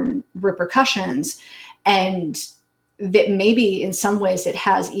long-term repercussions. And that maybe in some ways it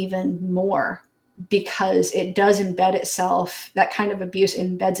has even more, because it does embed itself, that kind of abuse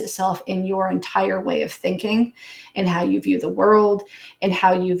embeds itself in your entire way of thinking and how you view the world and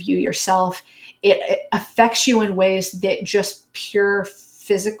how you view yourself. It affects you in ways that just pure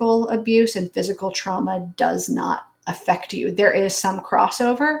physical abuse and physical trauma does not affect you. There is some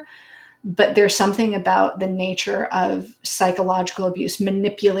crossover, but there's something about the nature of psychological abuse,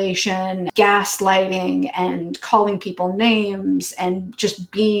 manipulation, gaslighting, and calling people names, and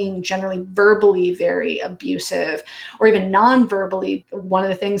just being generally verbally very abusive, or even non-verbally. One of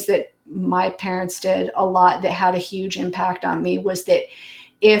the things that my parents did a lot that had a huge impact on me was that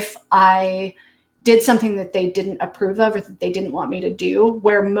if I did something that they didn't approve of or that they didn't want me to do,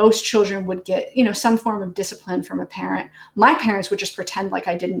 where most children would get, some form of discipline from a parent, my parents would just pretend like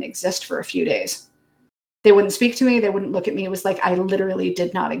I didn't exist for a few days. They wouldn't speak to me. They wouldn't look at me. It was like I literally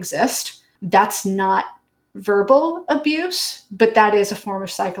did not exist. That's not verbal abuse, but that is a form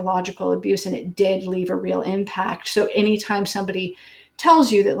of psychological abuse, and it did leave a real impact. So anytime somebody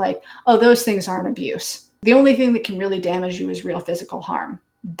tells you that, like, oh, those things aren't abuse, the only thing that can really damage you is real physical harm,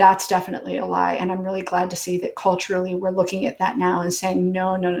 that's definitely a lie. And I'm really glad to see that culturally we're looking at that now and saying,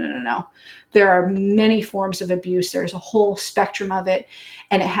 no. There are many forms of abuse. There's a whole spectrum of it,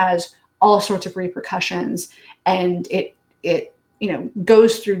 and it has all sorts of repercussions, and it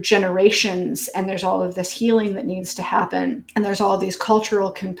goes through generations, and there's all of this healing that needs to happen. And there's all these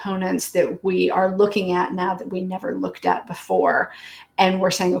cultural components that we are looking at now that we never looked at before. And we're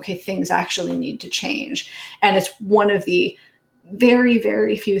saying, okay, things actually need to change. And it's one of the very,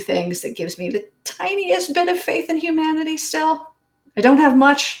 very few things that gives me the tiniest bit of faith in humanity still. I don't have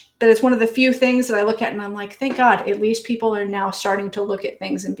much, but it's one of the few things that I look at and I'm like, thank God, at least people are now starting to look at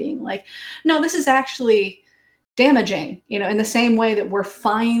things and being like, no, this is actually damaging, in the same way that we're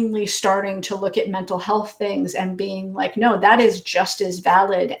finally starting to look at mental health things and being like, no, that is just as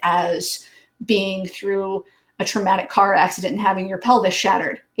valid as being through a traumatic car accident and having your pelvis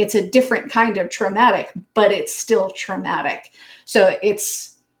shattered. It's a different kind of traumatic, but it's still traumatic. So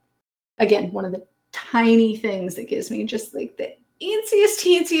it's, again, one of the tiny things that gives me just like the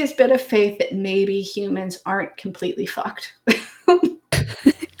teeniest bit of faith that maybe humans aren't completely fucked.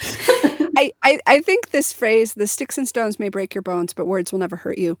 I think this phrase, the sticks and stones may break your bones, but words will never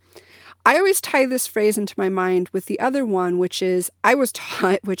hurt you. I always tie this phrase into my mind with the other one, which is I was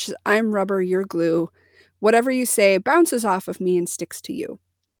taught, which is I'm rubber, you're glue. Whatever you say bounces off of me and sticks to you.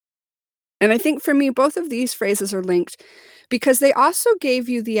 And I think for me, both of these phrases are linked because they also gave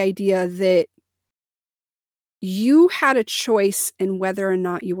you the idea that you had a choice in whether or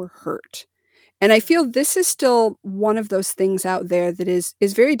not you were hurt. And I feel this is still one of those things out there that is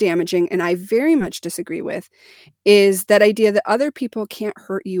very damaging, and I very much disagree with, is that idea that other people can't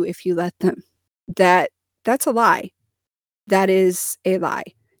hurt you if you let them. That's a lie. That is a lie.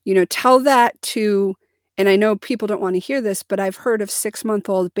 Tell that to, and I know people don't want to hear this, but I've heard of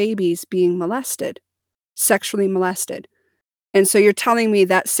 6-month-old babies being molested, sexually molested. And so you're telling me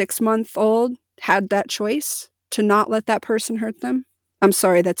that 6-month-old had that choice to not let that person hurt them? I'm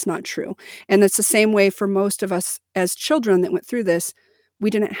sorry, that's not true. And it's the same way for most of us as children that went through this. We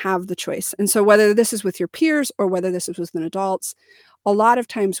didn't have the choice. And so whether this is with your peers or whether this is with an adults, a lot of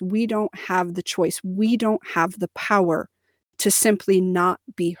times we don't have the choice. We don't have the power to simply not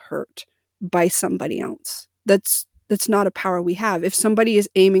be hurt by somebody else. That's not a power we have. If somebody is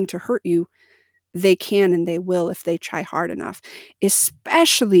aiming to hurt you, they can and they will if they try hard enough,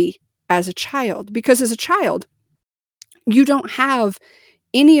 especially as a child. Because as a child, you don't have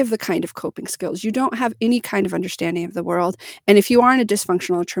any of the kind of coping skills. You don't have any kind of understanding of the world. And if you are in a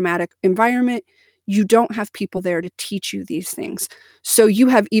dysfunctional or traumatic environment, you don't have people there to teach you these things. So you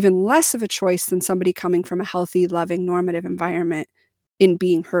have even less of a choice than somebody coming from a healthy, loving, normative environment in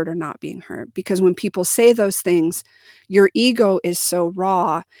being hurt or not being hurt. Because when people say those things, your ego is so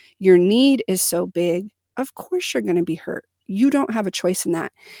raw, your need is so big, of course you're going to be hurt. You don't have a choice in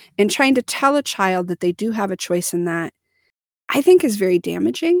that. And trying to tell a child that they do have a choice in that, I think is very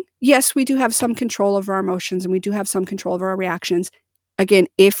damaging. Yes, we do have some control over our emotions and we do have some control over our reactions. Again,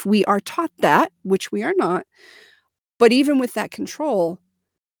 if we are taught that, which we are not, but even with that control,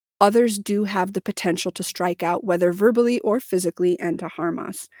 others do have the potential to strike out, whether verbally or physically, and to harm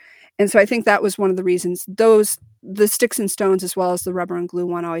us. And so I think that was one of the reasons the sticks and stones, as well as the rubber and glue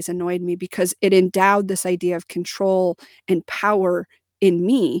one, always annoyed me because it endowed this idea of control and power in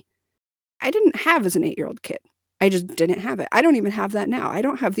me. I didn't have as an 8-year-old kid. I just didn't have it. I don't even have that now. I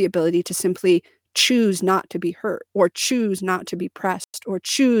don't have the ability to simply choose not to be hurt or choose not to be pressed or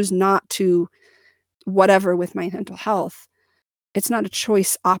choose not to whatever with my mental health. It's not a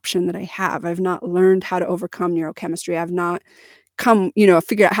choice option that I have. I've not learned how to overcome neurochemistry. I've not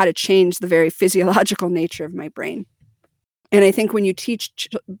figured out how to change the very physiological nature of my brain. And I think when you teach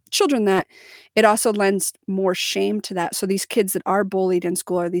children that, it also lends more shame to that. So these kids that are bullied in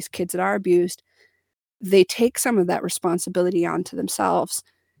school or these kids that are abused, they take some of that responsibility onto themselves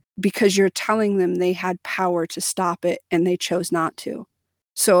because you're telling them they had power to stop it and they chose not to.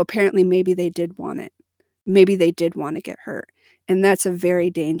 So apparently maybe they did want it. Maybe they did want to get hurt. And that's a very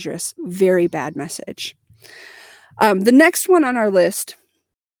dangerous, very bad message. The next one on our list,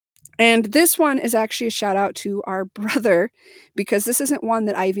 and this one is actually a shout out to our brother, because this isn't one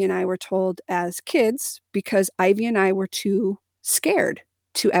that Ivy and I were told as kids, because Ivy and I were too scared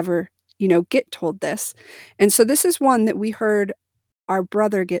to ever, get told this. And so this is one that we heard our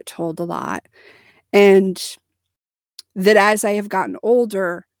brother get told a lot. And that as I have gotten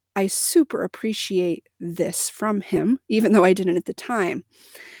older, I super appreciate this from him, even though I didn't at the time.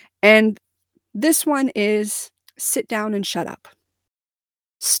 And this one is sit down and shut up.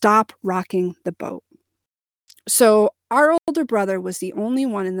 Stop rocking the boat. So our older brother was the only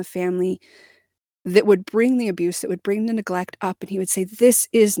one in the family that would bring the abuse, that would bring the neglect up. And he would say, this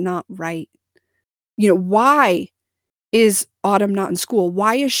is not right. Why is Autumn not in school?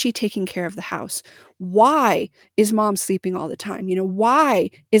 Why is she taking care of the house? Why is mom sleeping all the time? Why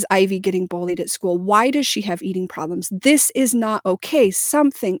is Ivy getting bullied at school? Why does she have eating problems? This is not okay.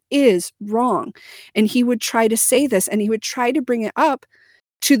 Something is wrong. And he would try to say this, and he would try to bring it up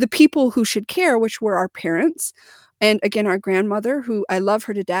to the people who should care, which were our parents. And again, our grandmother, who I love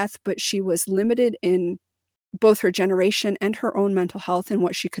her to death, but she was limited in both her generation and her own mental health and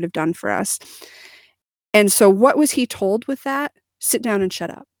what she could have done for us. And so what was he told with that? Sit down and shut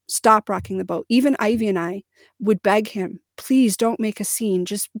up. Stop rocking the boat. Even Ivy and I would beg him, please don't make a scene.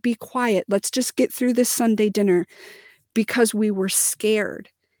 Just be quiet. Let's just get through this Sunday dinner, because we were scared.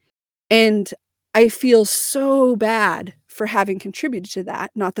 And I feel so bad for having contributed to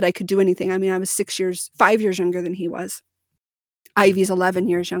that. Not that I could do anything. I mean, I was 5 years younger than he was. Ivy's 11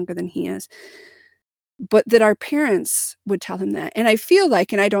 years younger than he is. But that our parents would tell him that. And I feel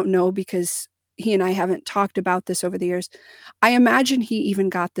like, and I don't know because he and I haven't talked about this over the years, I imagine he even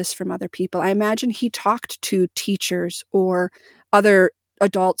got this from other people. I imagine he talked to teachers or other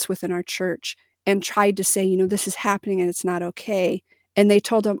adults within our church and tried to say, this is happening and it's not okay. And they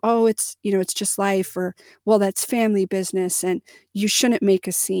told him, oh, it's just life, or, well, that's family business and you shouldn't make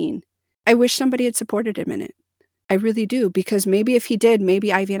a scene. I wish somebody had supported him in it. I really do, because maybe if he did,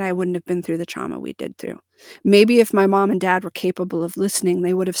 maybe Ivy and I wouldn't have been through the trauma we did through. Maybe if my mom and dad were capable of listening,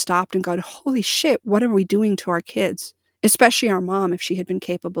 they would have stopped and gone, holy shit, what are we doing to our kids? Especially our mom, if she had been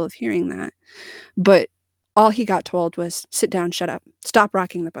capable of hearing that. But all he got told was, sit down, shut up, stop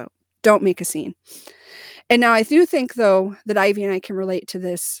rocking the boat, don't make a scene. And now I do think, though, that Ivy and I can relate to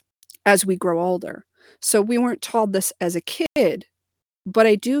this as we grow older. So we weren't told this as a kid, but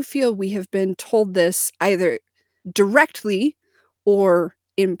I do feel we have been told this either directly or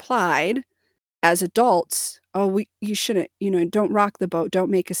implied as adults. Oh, you shouldn't, don't rock the boat,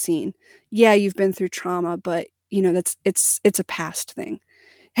 don't make a scene. Yeah, you've been through trauma, but it's a past thing.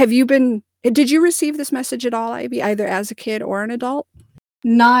 Did you receive this message at all, Ivy, either as a kid or an adult?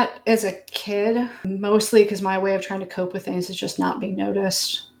 Not as a kid, mostly because my way of trying to cope with things is just not being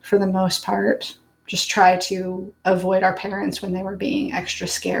noticed for the most part. Just try to avoid our parents when they were being extra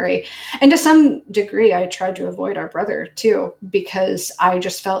scary. And to some degree, I tried to avoid our brother too, because I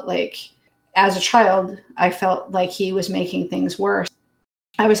just felt like, as a child, I felt like he was making things worse.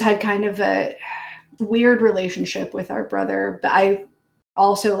 I had kind of a weird relationship with our brother, but I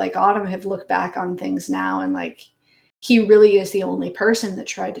also, like Autumn, have looked back on things now and he really is the only person that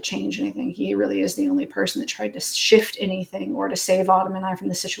tried to change anything. He really is the only person that tried to shift anything or to save Autumn and I from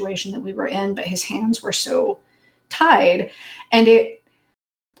the situation that we were in. But his hands were so tied, and it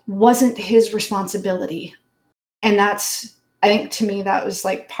wasn't his responsibility. And I think to me, that was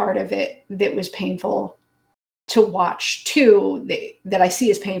part of it that was painful to watch too, that I see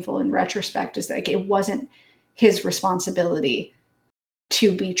as painful in retrospect, is that it wasn't his responsibility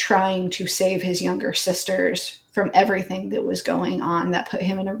to be trying to save his younger sisters from everything that was going on that put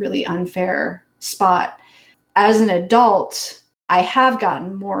him in a really unfair spot. As an adult, I have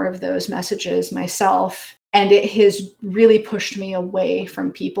gotten more of those messages myself, and it has really pushed me away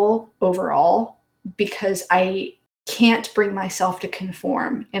from people overall, because I can't bring myself to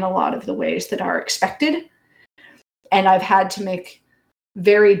conform in a lot of the ways that are expected. And I've had to make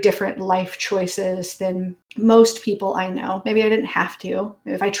very different life choices than most people I know. Maybe I didn't have to.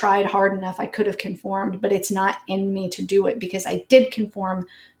 If I tried hard enough, I could have conformed, but it's not in me to do it, because I did conform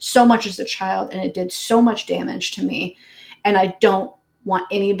so much as a child and it did so much damage to me. And I don't want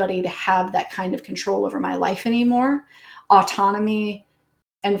anybody to have that kind of control over my life anymore. Autonomy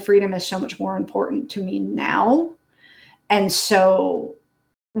and freedom is so much more important to me now. And so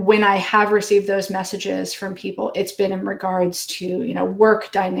when I have received those messages from people, it's been in regards to, you know,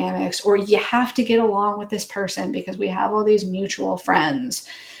 work dynamics, or you have to get along with this person because we have all these mutual friends,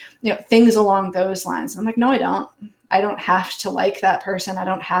 you know, things along those lines. I'm like, no, I don't. I don't have to like that person. I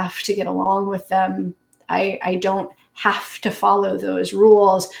don't have to get along with them. I don't have to follow those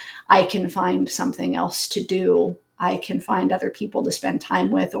rules. I can find something else to do. I can find other people to spend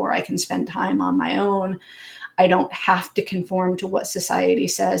time with, or I can spend time on my own. I don't have to conform to what society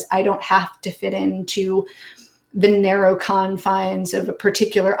says. I don't have to fit into the narrow confines of a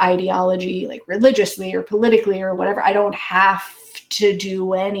particular ideology, like religiously or politically or whatever. I don't have to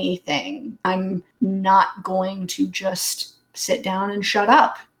do anything. I'm not going to just sit down and shut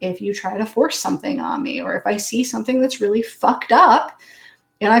up if you try to force something on me, or if I see something that's really fucked up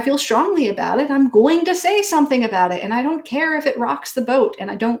and I feel strongly about it, I'm going to say something about it. And I don't care if it rocks the boat, and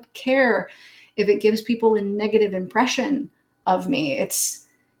I don't care if it gives people a negative impression of me. It's,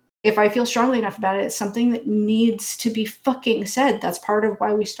 if I feel strongly enough about it, it's something that needs to be fucking said. That's part of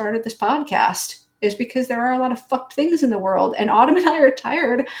why we started this podcast, is because there are a lot of fucked things in the world. And Autumn and I are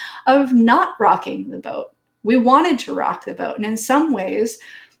tired of not rocking the boat. We wanted to rock the boat. And in some ways,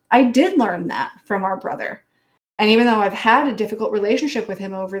 I did learn that from our brother. And even though I've had a difficult relationship with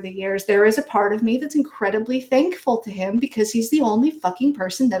him over the years, there is a part of me that's incredibly thankful to him, because he's the only fucking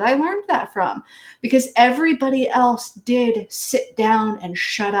person that I learned that from. Because everybody else did sit down and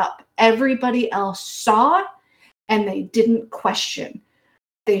shut up. Everybody else saw and they didn't question.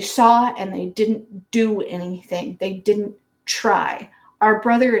 They saw and they didn't do anything. They didn't try. Our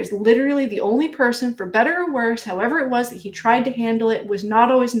brother is literally the only person, for better or worse, however it was that he tried to handle it, was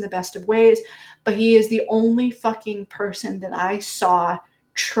not always in the best of ways, but he is the only fucking person that I saw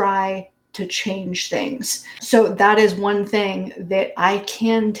try to change things. So that is one thing that I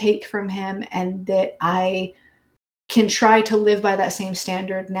can take from him, and that I can try to live by that same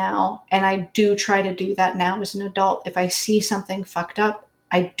standard now. And I do try to do that now as an adult. If I see something fucked up,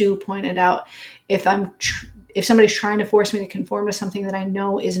 I do point it out. If somebody's trying to force me to conform to something that I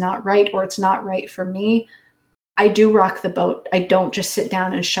know is not right, or it's not right for me, I do rock the boat. I don't just sit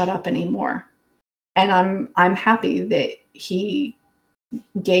down and shut up anymore. And I'm happy that he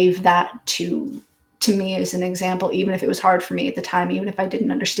gave that to me as an example, even if it was hard for me at the time, even if I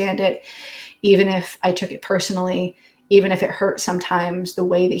didn't understand it, even if I took it personally, even if it hurt sometimes the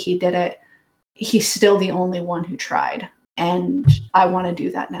way that he did it. He's still the only one who tried. And I want to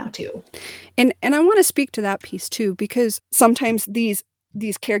do that now too. And I want to speak to that piece too, because sometimes these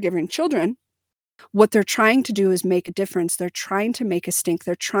caregiving children, what they're trying to do is make a difference. They're trying to make a stink.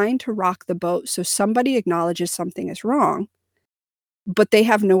 They're trying to rock the boat so somebody acknowledges something is wrong, but they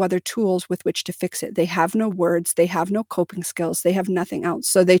have no other tools with which to fix it. They have no words. They have no coping skills. They have nothing else.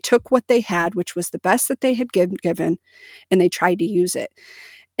 So they took what they had, which was the best that they had given, and they tried to use it.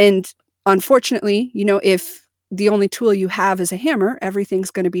 And unfortunately, you know, if the only tool you have is a hammer,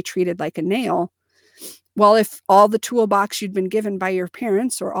 everything's going to be treated like a nail. Well, if all the toolbox you'd been given by your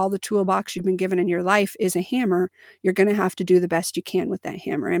parents, or all the toolbox you've been given in your life is a hammer, you're going to have to do the best you can with that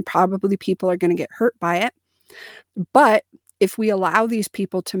hammer. And probably people are going to get hurt by it. But if we allow these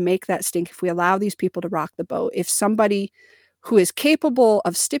people to make that stink, if we allow these people to rock the boat, if somebody who is capable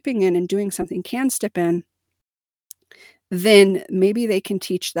of stepping in and doing something can step in, then maybe they can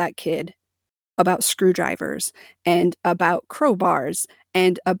teach that kid about screwdrivers and about crowbars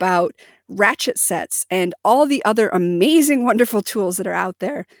and about ratchet sets and all the other amazing, wonderful tools that are out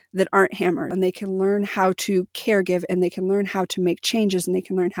there that aren't hammers. And they can learn how to caregive, and they can learn how to make changes, and they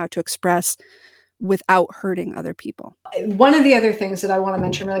can learn how to express without hurting other people. One of the other things that I want to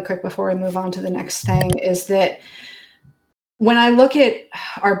mention really quick before we move on to the next thing is that when I look at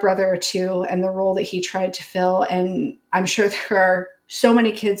our brother too, and the role that he tried to fill, and I'm sure there are so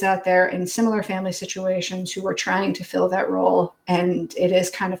many kids out there in similar family situations who are trying to fill that role, and it is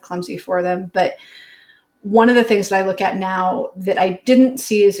kind of clumsy for them. But one of the things that I look at now that I didn't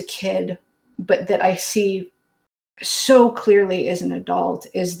see as a kid, but that I see so clearly as an adult,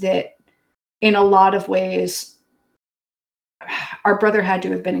 is that in a lot of ways, our brother had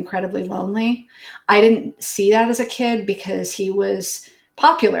to have been incredibly lonely. I didn't see that as a kid because he was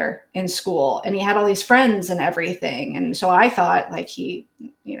popular in school and he had all these friends and everything. And so I thought like he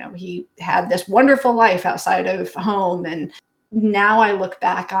had this wonderful life outside of home. And now I look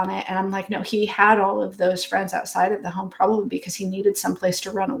back on it and I'm like, no, he had all of those friends outside of the home probably because he needed someplace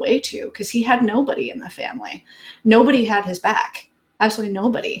to run away to, because he had nobody in the family. Nobody had his back. Absolutely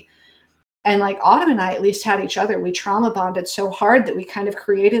nobody. And like Autumn and I at least had each other. We trauma bonded so hard that we kind of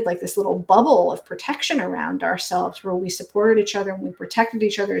created like this little bubble of protection around ourselves where we supported each other and we protected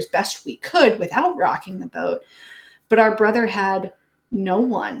each other as best we could without rocking the boat. But our brother had no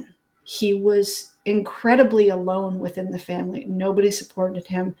one. He was incredibly alone within the family. Nobody supported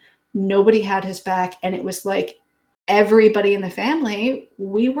him. Nobody had his back. And it was like everybody in the family,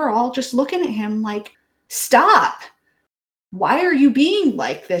 we were all just looking at him like, stop. Why are you being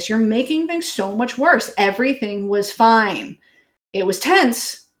like this? You're making things so much worse. Everything was fine. It was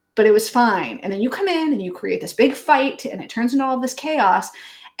tense, but it was fine. And then you come in and you create this big fight and it turns into all this chaos.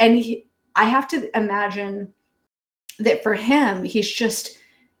 And I have to imagine that for him, he's just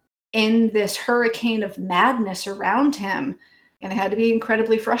in this hurricane of madness around him. And it had to be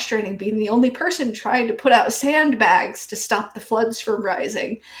incredibly frustrating being the only person trying to put out sandbags to stop the floods from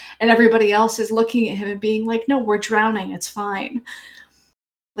rising. And everybody else is looking at him and being like, no, we're drowning. It's fine.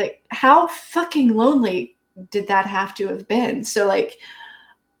 Like, how fucking lonely did that have to have been? So like,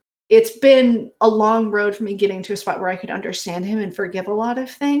 it's been a long road for me getting to a spot where I could understand him and forgive a lot of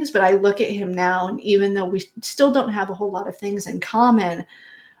things. But I look at him now, and even though we still don't have a whole lot of things in common,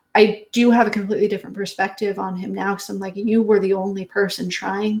 I do have a completely different perspective on him now, because I'm like, you were the only person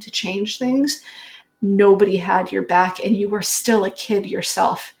trying to change things. Nobody had your back, and you were still a kid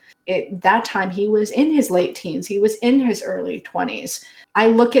yourself. At that time, he was in his late teens. He was in his early 20s. I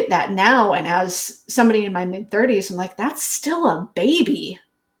look at that now, and as somebody in my mid-30s, I'm like, that's still a baby.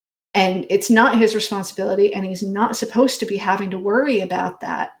 And it's not his responsibility, and he's not supposed to be having to worry about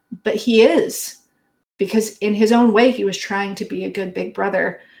that. But he is, because in his own way, he was trying to be a good big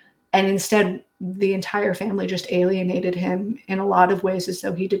brother. And instead, the entire family just alienated him in a lot of ways, as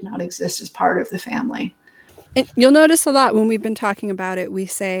though he did not exist as part of the family. And you'll notice a lot when we've been talking about it, we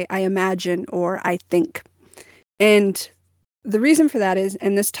say, I imagine, or I think. And the reason for that is,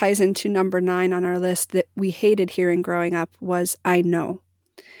 and this ties into number 9 on our list that we hated hearing growing up, was I know.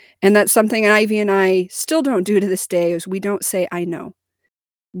 And that's something Ivy and I still don't do to this day, is we don't say I know.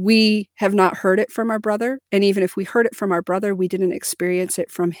 We have not heard it from our brother. And even if we heard it from our brother, we didn't experience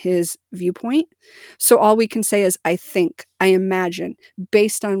it from his viewpoint. So all we can say is, I think, I imagine,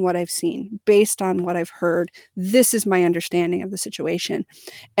 based on what I've seen, based on what I've heard, this is my understanding of the situation.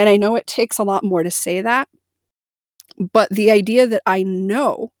 And I know it takes a lot more to say that, but the idea that I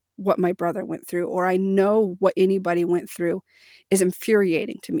know what my brother went through, or I know what anybody went through, is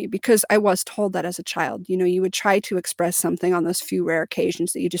infuriating to me, because I was told that as a child. You know, you would try to express something on those few rare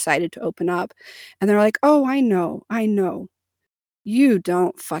occasions that you decided to open up, and they're like, oh, I know. You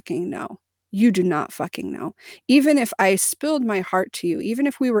don't fucking know. You do not fucking know. Even if I spilled my heart to you, even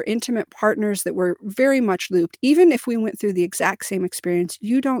if we were intimate partners that were very much looped, even if we went through the exact same experience,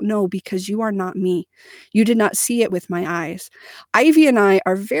 you don't know, because you are not me. You did not see it with my eyes. Ivy and I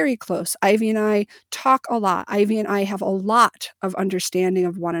are very close. Ivy and I talk a lot. Ivy and I have a lot of understanding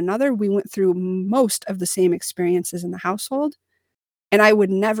of one another. We went through most of the same experiences in the household. And I would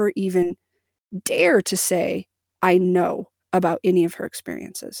never even dare to say I know about any of her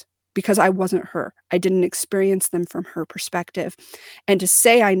experiences, because I wasn't her. I didn't experience them from her perspective. And to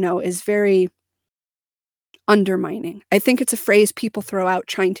say I know is very undermining. I think it's a phrase people throw out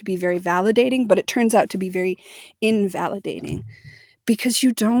trying to be very validating, but it turns out to be very invalidating, because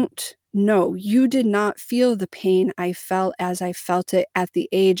you don't know. You did not feel the pain I felt as I felt it at the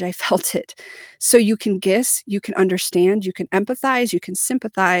age I felt it. So you can guess, you can understand, you can empathize, you can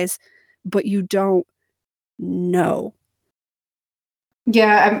sympathize, but you don't know.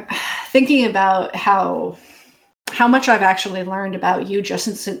 Yeah, I'm thinking about how much I've actually learned about you just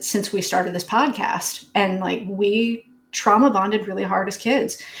since we started this podcast. And like, we trauma bonded really hard as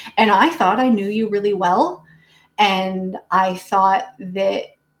kids. And I thought I knew you really well. And I thought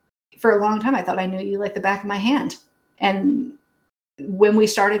that for a long time, I thought I knew you like the back of my hand. And when we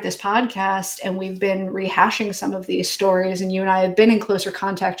started this podcast and we've been rehashing some of these stories, and you and I have been in closer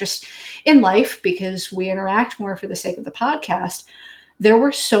contact just in life because we interact more for the sake of the podcast, there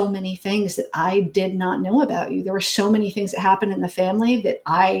were so many things that I did not know about you. There were so many things that happened in the family that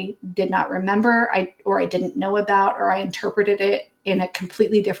I did not remember, or I didn't know about, or I interpreted it in a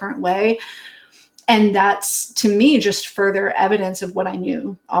completely different way. And that's, to me, just further evidence of what I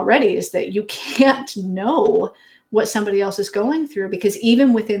knew already, is that you can't know what somebody else is going through, because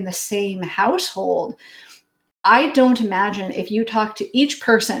even within the same household, I don't imagine if you talk to each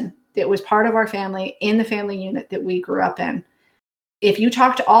person that was part of our family in the family unit that we grew up in, if you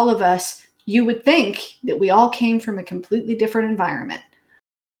talk to all of us, you would think that we all came from a completely different environment,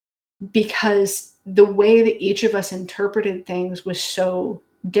 because the way that each of us interpreted things was so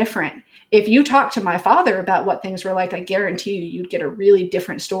different. If you talk to my father about what things were like, I guarantee you'd get a really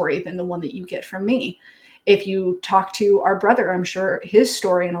different story than the one that you get from me. If you talk to our brother, I'm sure his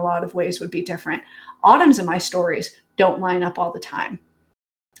story in a lot of ways would be different. Autumn's and my stories don't line up all the time.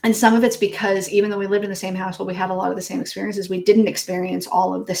 And some of it's because even though we lived in the same household, we had a lot of the same experiences, we didn't experience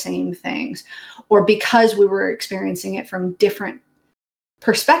all of the same things. Or because we were experiencing it from different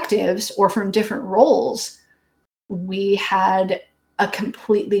perspectives or from different roles, we had a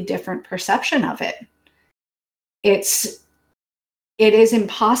completely different perception of it. It is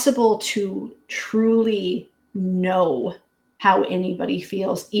impossible to truly know how anybody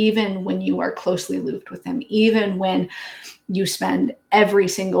feels, even when you are closely looped with them, even when you spend every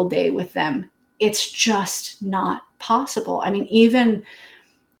single day with them. It's just not possible. I mean, even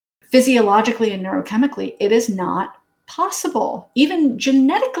physiologically and neurochemically, it is not possible. Even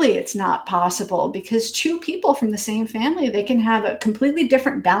genetically, it's not possible, because two people from the same family, they can have a completely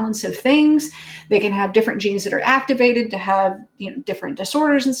different balance of things. They can have different genes that are activated to have, different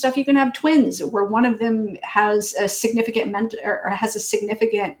disorders and stuff. You can have twins where one of them has a significant mental or has a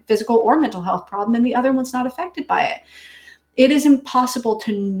significant physical or mental health problem, and the other one's not affected by it. It is impossible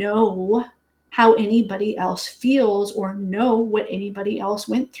to know how anybody else feels or know what anybody else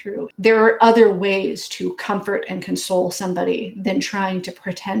went through. There are other ways to comfort and console somebody than trying to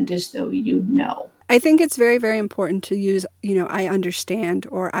pretend as though you know. I think it's very, very important to use, I understand,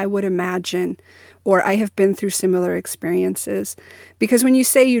 or I would imagine, or I have been through similar experiences. Because when you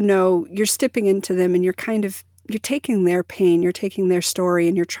say you're stepping into them and you're taking their pain, you're taking their story,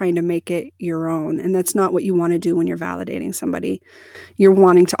 and you're trying to make it your own. And that's not what you want to do when you're validating somebody. You're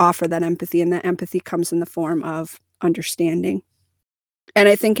wanting to offer that empathy, and that empathy comes in the form of understanding. And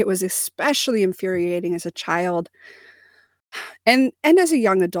I think it was especially infuriating as a child and as a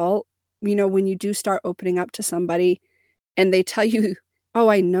young adult, when you do start opening up to somebody and they tell you, oh,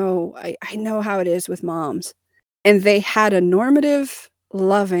 I know how it is with moms. And they had a normative,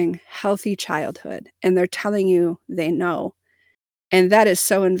 loving, healthy childhood, and they're telling you they know. And that is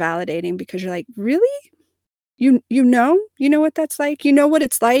so invalidating, because you're like, really? You know what that's like? You know what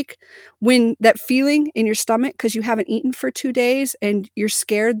it's like when that feeling in your stomach because you haven't eaten for 2 days and you're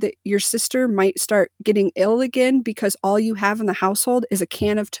scared that your sister might start getting ill again because all you have in the household is a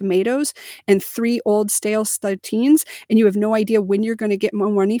can of tomatoes and 3 old stale saltines, and you have no idea when you're gonna get more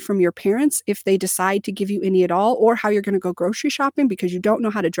money from your parents if they decide to give you any at all, or how you're gonna go grocery shopping because you don't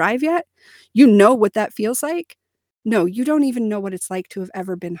know how to drive yet? You know what that feels like? No, you don't even know what it's like to have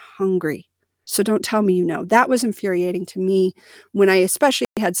ever been hungry. So don't tell me you know. That was infuriating to me when I especially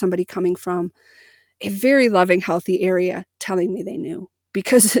had somebody coming from a very loving, healthy area telling me they knew,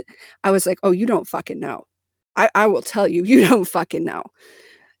 because I was like, oh, you don't fucking know. I will tell you, you don't fucking know.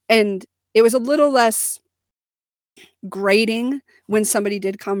 And it was a little less grating when somebody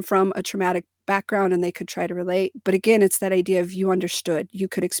did come from a traumatic background and they could try to relate. But again, it's that idea of you understood, you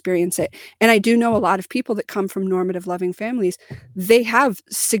could experience it. And I do know a lot of people that come from normative, loving families. They have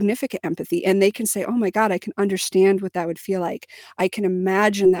significant empathy, and they can say, oh my God, I can understand what that would feel like. I can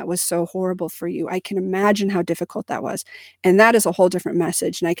imagine that was so horrible for you. I can imagine how difficult that was. And that is a whole different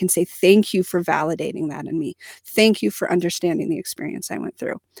message. And I can say, thank you for validating that in me. Thank you for understanding the experience I went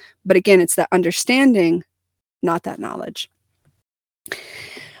through. But again, it's that understanding, not that knowledge.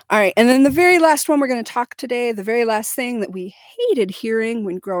 All right. And then the very last one we're going to talk today, the very last thing that we hated hearing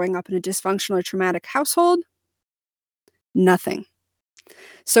when growing up in a dysfunctional or traumatic household: nothing.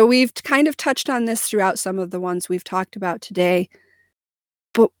 So we've kind of touched on this throughout some of the ones we've talked about today,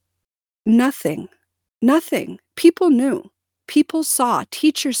 but nothing. People knew. People saw.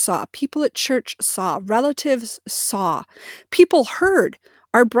 Teachers saw. People at church saw. Relatives saw. People heard.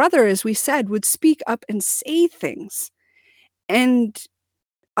 Our brother, as we said, would speak up and say things. And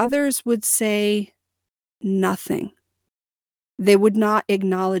others would say nothing. They would not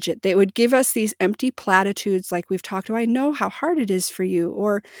acknowledge it. They would give us these empty platitudes like we've talked about. I know how hard it is for you,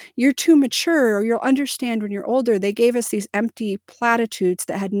 or you're too mature, or you'll understand when you're older. They gave us these empty platitudes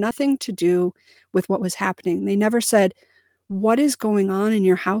that had nothing to do with what was happening. They never said, what is going on in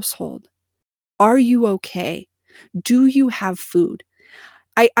your household? Are you okay? Do you have food?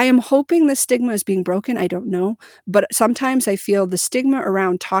 I am hoping the stigma is being broken. I don't know. But sometimes I feel the stigma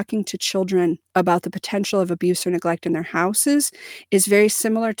around talking to children about the potential of abuse or neglect in their houses is very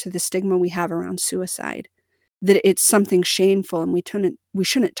similar to the stigma we have around suicide. That it's something shameful and we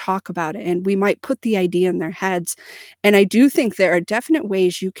shouldn't talk about it. And we might put the idea in their heads. And I do think there are definite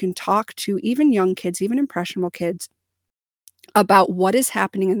ways you can talk to even young kids, even impressionable kids, about what is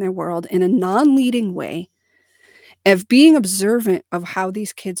happening in their world in a non-leading way, of being observant of how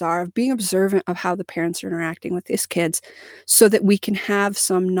these kids are, of being observant of how the parents are interacting with these kids, so that we can have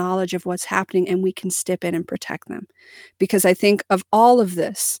some knowledge of what's happening and we can step in and protect them. Because I think of all of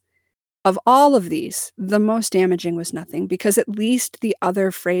this, of all of these, the most damaging was nothing, because at least the other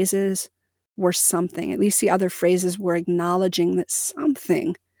phrases were something. At least the other phrases were acknowledging that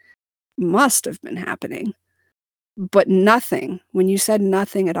something must have been happening. But nothing, when you said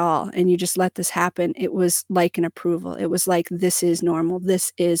nothing at all and you just let this happen, it was like an approval. It was like, this is normal.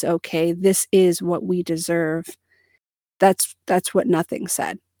 This is okay. This is what we deserve. That's what nothing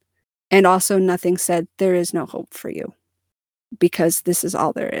said. And also nothing said, there is no hope for you, because this is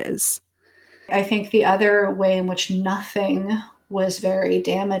all there is. I think the other way in which nothing was very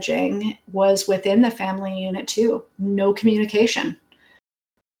damaging was within the family unit too. No communication.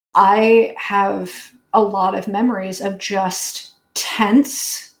 I have a lot of memories of just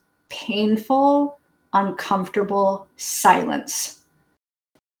tense, painful, uncomfortable silence,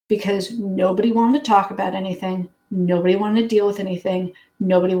 because nobody wanted to talk about anything. Nobody wanted to deal with anything.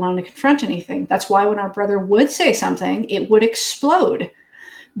 Nobody wanted to confront anything. That's why when our brother would say something, it would explode,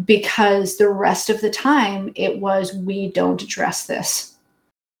 because the rest of the time it was, we don't address this.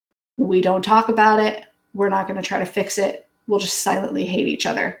 We don't talk about it. We're not going to try to fix it. We'll just silently hate each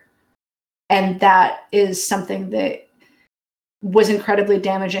other. And that is something that was incredibly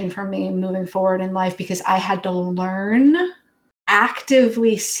damaging for me moving forward in life, because I had to learn,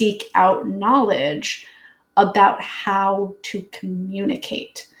 actively seek out knowledge about how to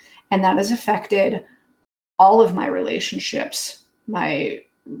communicate. And that has affected all of my relationships, my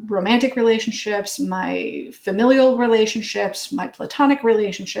romantic relationships, my familial relationships, my platonic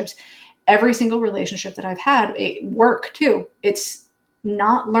relationships, every single relationship that I've had, work too. It's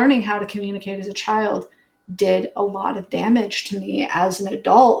not learning how to communicate as a child did a lot of damage to me as an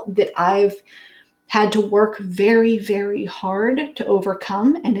adult that I've had to work very, very hard to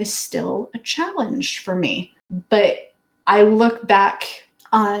overcome, and is still a challenge for me. But I look back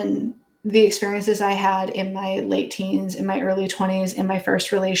on the experiences I had in my late teens, in my early 20s, in my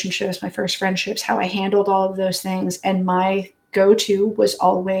first relationships, my first friendships, how I handled all of those things. And my go-to was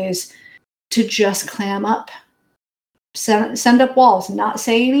always to just clam up. Send up walls, not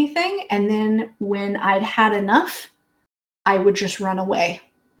say anything. And then when I'd had enough, I would just run away.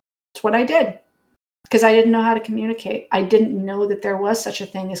 That's what I did, because I didn't know how to communicate. I didn't know that there was such a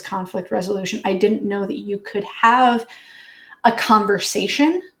thing as conflict resolution. I didn't know that you could have a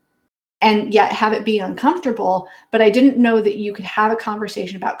conversation and yet have it be uncomfortable. But I didn't know that you could have a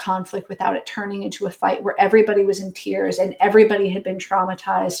conversation about conflict without it turning into a fight where everybody was in tears and everybody had been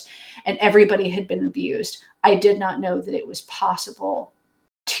traumatized and everybody had been abused. I did not know that it was possible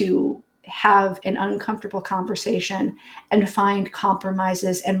to have an uncomfortable conversation and find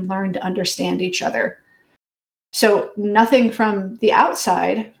compromises and learn to understand each other. So nothing from the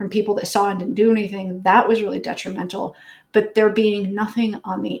outside, from people that saw and didn't do anything, that was really detrimental. But there being nothing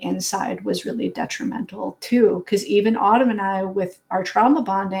on the inside was really detrimental too. Because even Autumn and I, with our trauma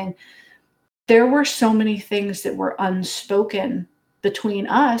bonding, there were so many things that were unspoken between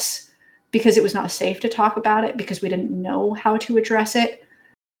us because it was not safe to talk about it, because we didn't know how to address it.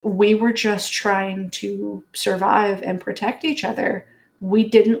 We were just trying to survive and protect each other. We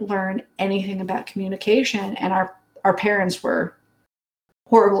didn't learn anything about communication, and our parents were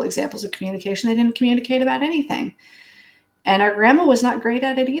horrible examples of communication. They didn't communicate about anything. And our grandma was not great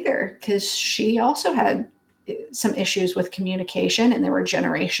at it either, because she also had some issues with communication, and there were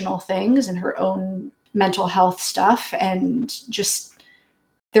generational things and her own mental health stuff. And just,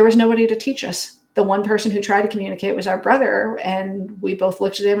 there was nobody to teach us. The one person who tried to communicate was our brother, and we both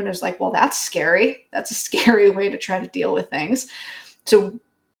looked at him and it was like, well, that's scary. That's a scary way to try to deal with things. So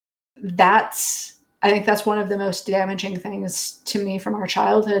I think that's one of the most damaging things to me from our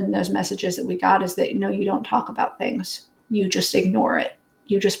childhood and those messages that we got, is that, no, you don't talk about things. You just ignore it.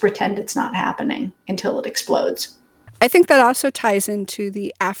 You just pretend it's not happening until it explodes. I think that also ties into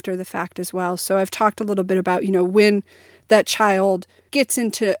the after the fact as well. So I've talked a little bit about, when that child gets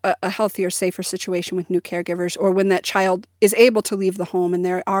into a healthier, safer situation with new caregivers, or when that child is able to leave the home and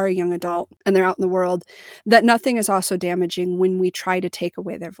they are a young adult and they're out in the world, that nothing is also damaging when we try to take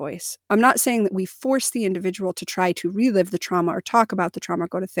away their voice. I'm not saying that we force the individual to try to relive the trauma or talk about the trauma or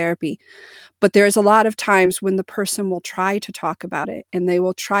go to therapy, but there's a lot of times when the person will try to talk about it and they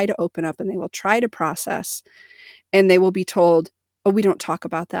will try to open up and they will try to process, and they will be told, oh, we don't talk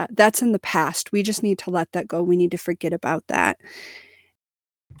about that. That's in the past. We just need to let that go. We need to forget about that.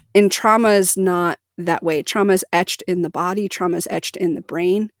 And trauma is not that way. Trauma is etched in the body. Trauma is etched in the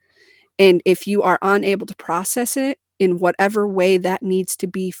brain. And if you are unable to process it in whatever way that needs to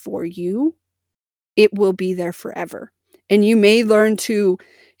be for you, it will be there forever. And you may learn to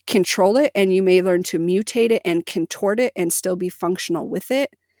control it, and you may learn to mutate it and contort it and still be functional with it.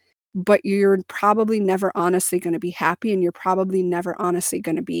 But you're probably never honestly going to be happy, and you're probably never honestly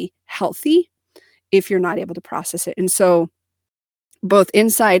going to be healthy if you're not able to process it. And so both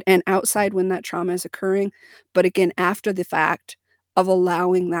inside and outside when that trauma is occurring, but again, after the fact of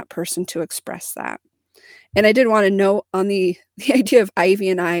allowing that person to express that. And I did want to note on the idea of Ivy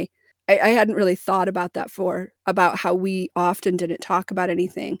and I hadn't really thought about that about how we often didn't talk about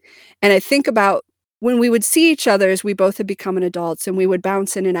anything. And I think about when we would see each other as we both had become adults, and we would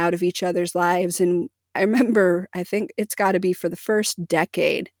bounce in and out of each other's lives. And I remember, I think it's got to be for the first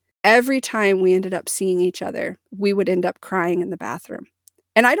decade, every time we ended up seeing each other, we would end up crying in the bathroom.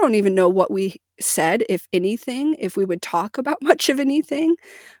 And I don't even know what we said, if anything, if we would talk about much of anything.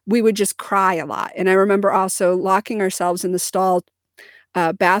 We would just cry a lot. And I remember also locking ourselves in the stall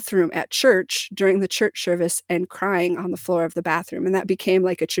bathroom at church during the church service and crying on the floor of the bathroom. And that became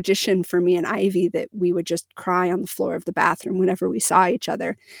like a tradition for me and Ivy, that we would just cry on the floor of the bathroom whenever we saw each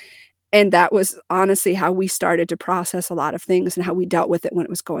other. And that was honestly how we started to process a lot of things and how we dealt with it when it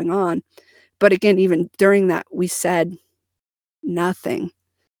was going on. But again, even during that, we said nothing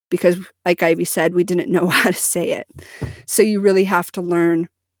because, like Ivy said, we didn't know how to say it. So you really have to learn.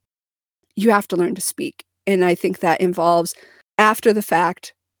 You have to learn to speak. And I think that involves, after the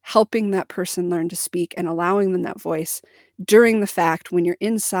fact, helping that person learn to speak and allowing them that voice. During the fact, when you're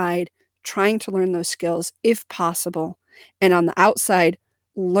inside, trying to learn those skills if possible. And on the outside,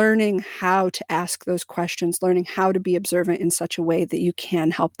 learning how to ask those questions, learning how to be observant in such a way that you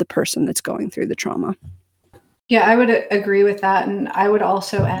can help the person that's going through the trauma. Yeah, I would agree with that. And I would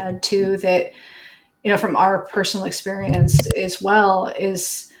also add too that, from our personal experience as well,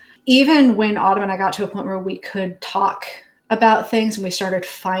 is even when Autumn and I got to a point where we could talk about things and we started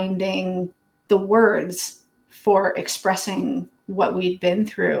finding the words for expressing what we'd been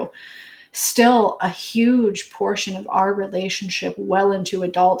through, still a huge portion of our relationship well into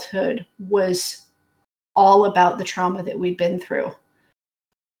adulthood was all about the trauma that we'd been through.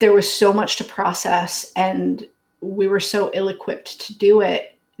 There was so much to process, and we were so ill-equipped to do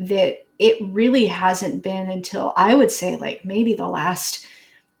it that it really hasn't been until, I would say, like maybe the last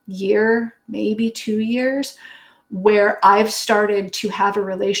year, maybe 2 years, where I've started to have a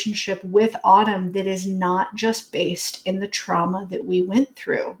relationship with Autumn that is not just based in the trauma that we went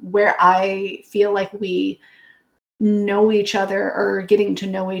through, where I feel like we know each other, or getting to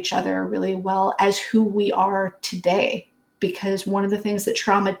know each other really well as who we are today. Because one of the things that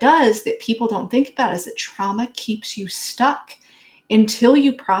trauma does that people don't think about is that trauma keeps you stuck until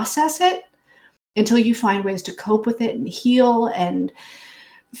you process it, until you find ways to cope with it and heal and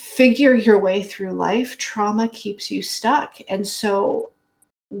figure your way through life. Trauma keeps you stuck. And so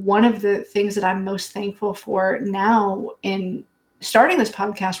one of the things that I'm most thankful for now in starting this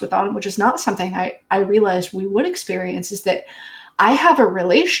podcast with Autumn, which is not something I realized we would experience, is that I have a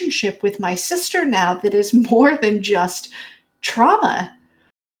relationship with my sister now that is more than just trauma.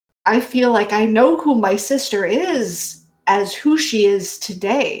 I feel like I know who my sister is as who she is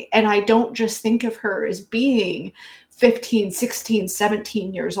today. And I don't just think of her as being 15, 16,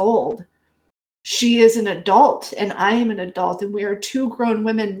 17 years old. She is an adult and I am an adult, and we are two grown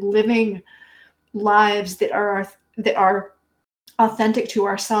women living lives that are authentic to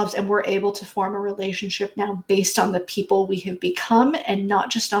ourselves, and we're able to form a relationship now based on the people we have become, and not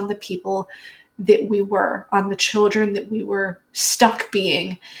just on the people that we were, on the children that we were stuck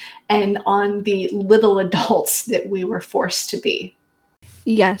being, and on the little adults that we were forced to be.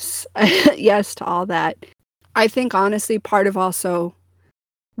 Yes. Yes to all that. I think honestly, part of also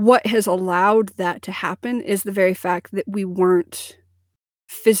what has allowed that to happen is the very fact that we weren't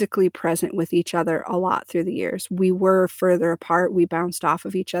physically present with each other a lot through the years. We were further apart. We bounced off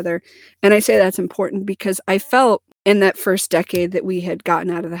of each other. And I say that's important because I felt in that first decade that we had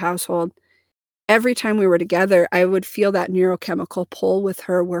gotten out of the household, every time we were together, I would feel that neurochemical pull with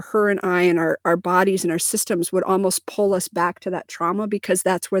her, where her and I and our bodies and our systems would almost pull us back to that trauma, because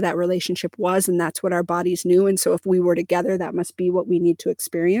that's where that relationship was and that's what our bodies knew. And so if we were together, that must be what we need to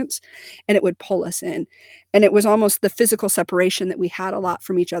experience. And it would pull us in. And it was almost the physical separation that we had a lot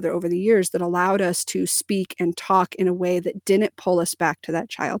from each other over the years that allowed us to speak and talk in a way that didn't pull us back to that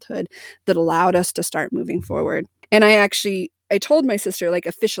childhood, that allowed us to start moving forward. And I told my sister, like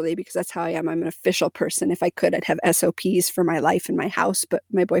officially, because that's how I am. I'm an official person. If I could, I'd have SOPs for my life and my house, but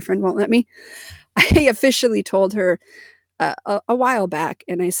my boyfriend won't let me. I officially told her a while back,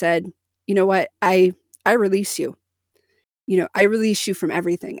 and I said, you know what? I release you. I release you from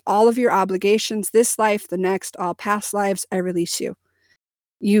everything. All of your obligations, this life, the next, all past lives, I release you.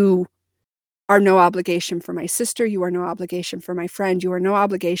 You are no obligation for my sister. You are no obligation for my friend. You are no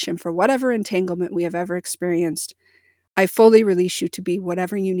obligation for whatever entanglement we have ever experienced. I fully release you to be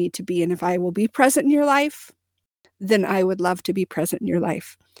whatever you need to be. And if I will be present in your life, then I would love to be present in your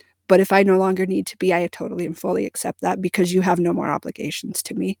life. But if I no longer need to be, I totally and fully accept that because you have no more obligations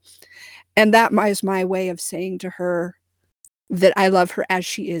to me. And that is my way of saying to her that I love her as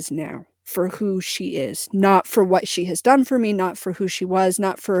she is now, for who she is, not for what she has done for me, not for who she was,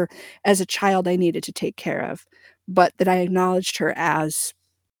 not for as a child I needed to take care of, but that I acknowledged her as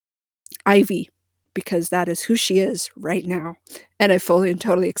Ivy, because that is who she is right now. And I fully and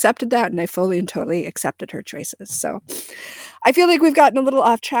totally accepted that, and I fully and totally accepted her choices. So I feel like we've gotten a little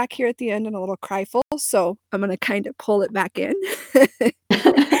off track here at the end and a little cryful, so I'm going to kind of pull it back in.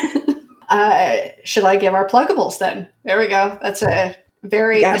 Should I give our pluggables then? There we go. That's a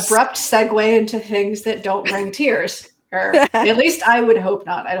very abrupt segue into things that don't bring tears. Or at least I would hope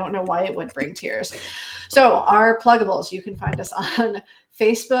not. I don't know why it would bring tears. So our pluggables, you can find us on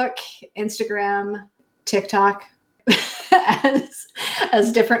Facebook, Instagram, TikTok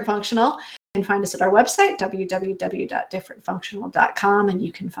as Different Functional. You can find us at our website, www.differentfunctional.com, and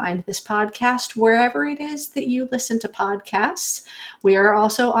you can find this podcast wherever it is that you listen to podcasts. We are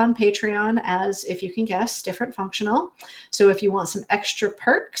also on Patreon as, if you can guess, Different Functional. So if you want some extra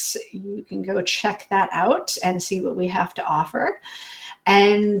perks, you can go check that out and see what we have to offer.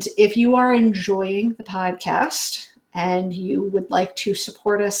 And if you are enjoying the podcast and you would like to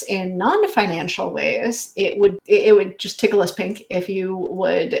support us in non-financial ways, it would just tickle us pink if you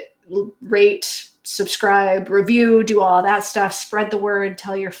would rate, subscribe, review, do all that stuff, spread the word,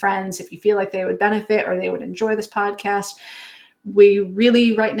 tell your friends if you feel like they would benefit or they would enjoy this podcast. We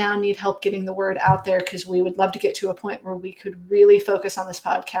really right now need help getting the word out there because we would love to get to a point where we could really focus on this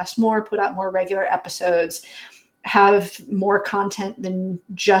podcast more, put out more regular episodes, have more content than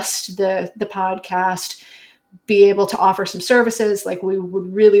just the podcast, be able to offer some services. Like, we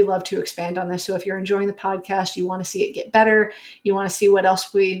would really love to expand on this. So if you're enjoying the podcast, you want to see it get better, you want to see what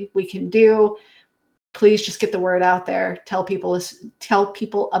else we can do, please just get the word out there. Tell people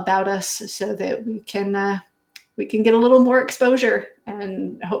about us so that we can get a little more exposure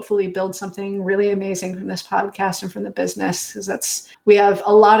and hopefully build something really amazing from this podcast and from the business, because we have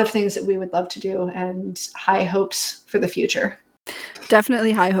a lot of things that we would love to do and high hopes for the future.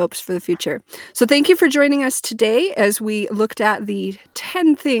 Definitely high hopes for the future. So thank you for joining us today as we looked at the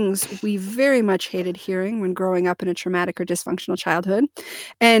 10 things we very much hated hearing when growing up in a traumatic or dysfunctional childhood.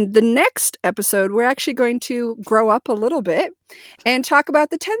 And the next episode, we're actually going to grow up a little bit and talk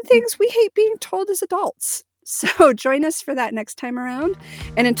about the 10 things we hate being told as adults. So join us for that next time around.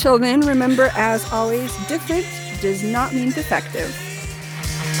 And until then, remember, as always, different does not mean defective.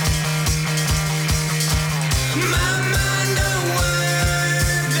 Mama.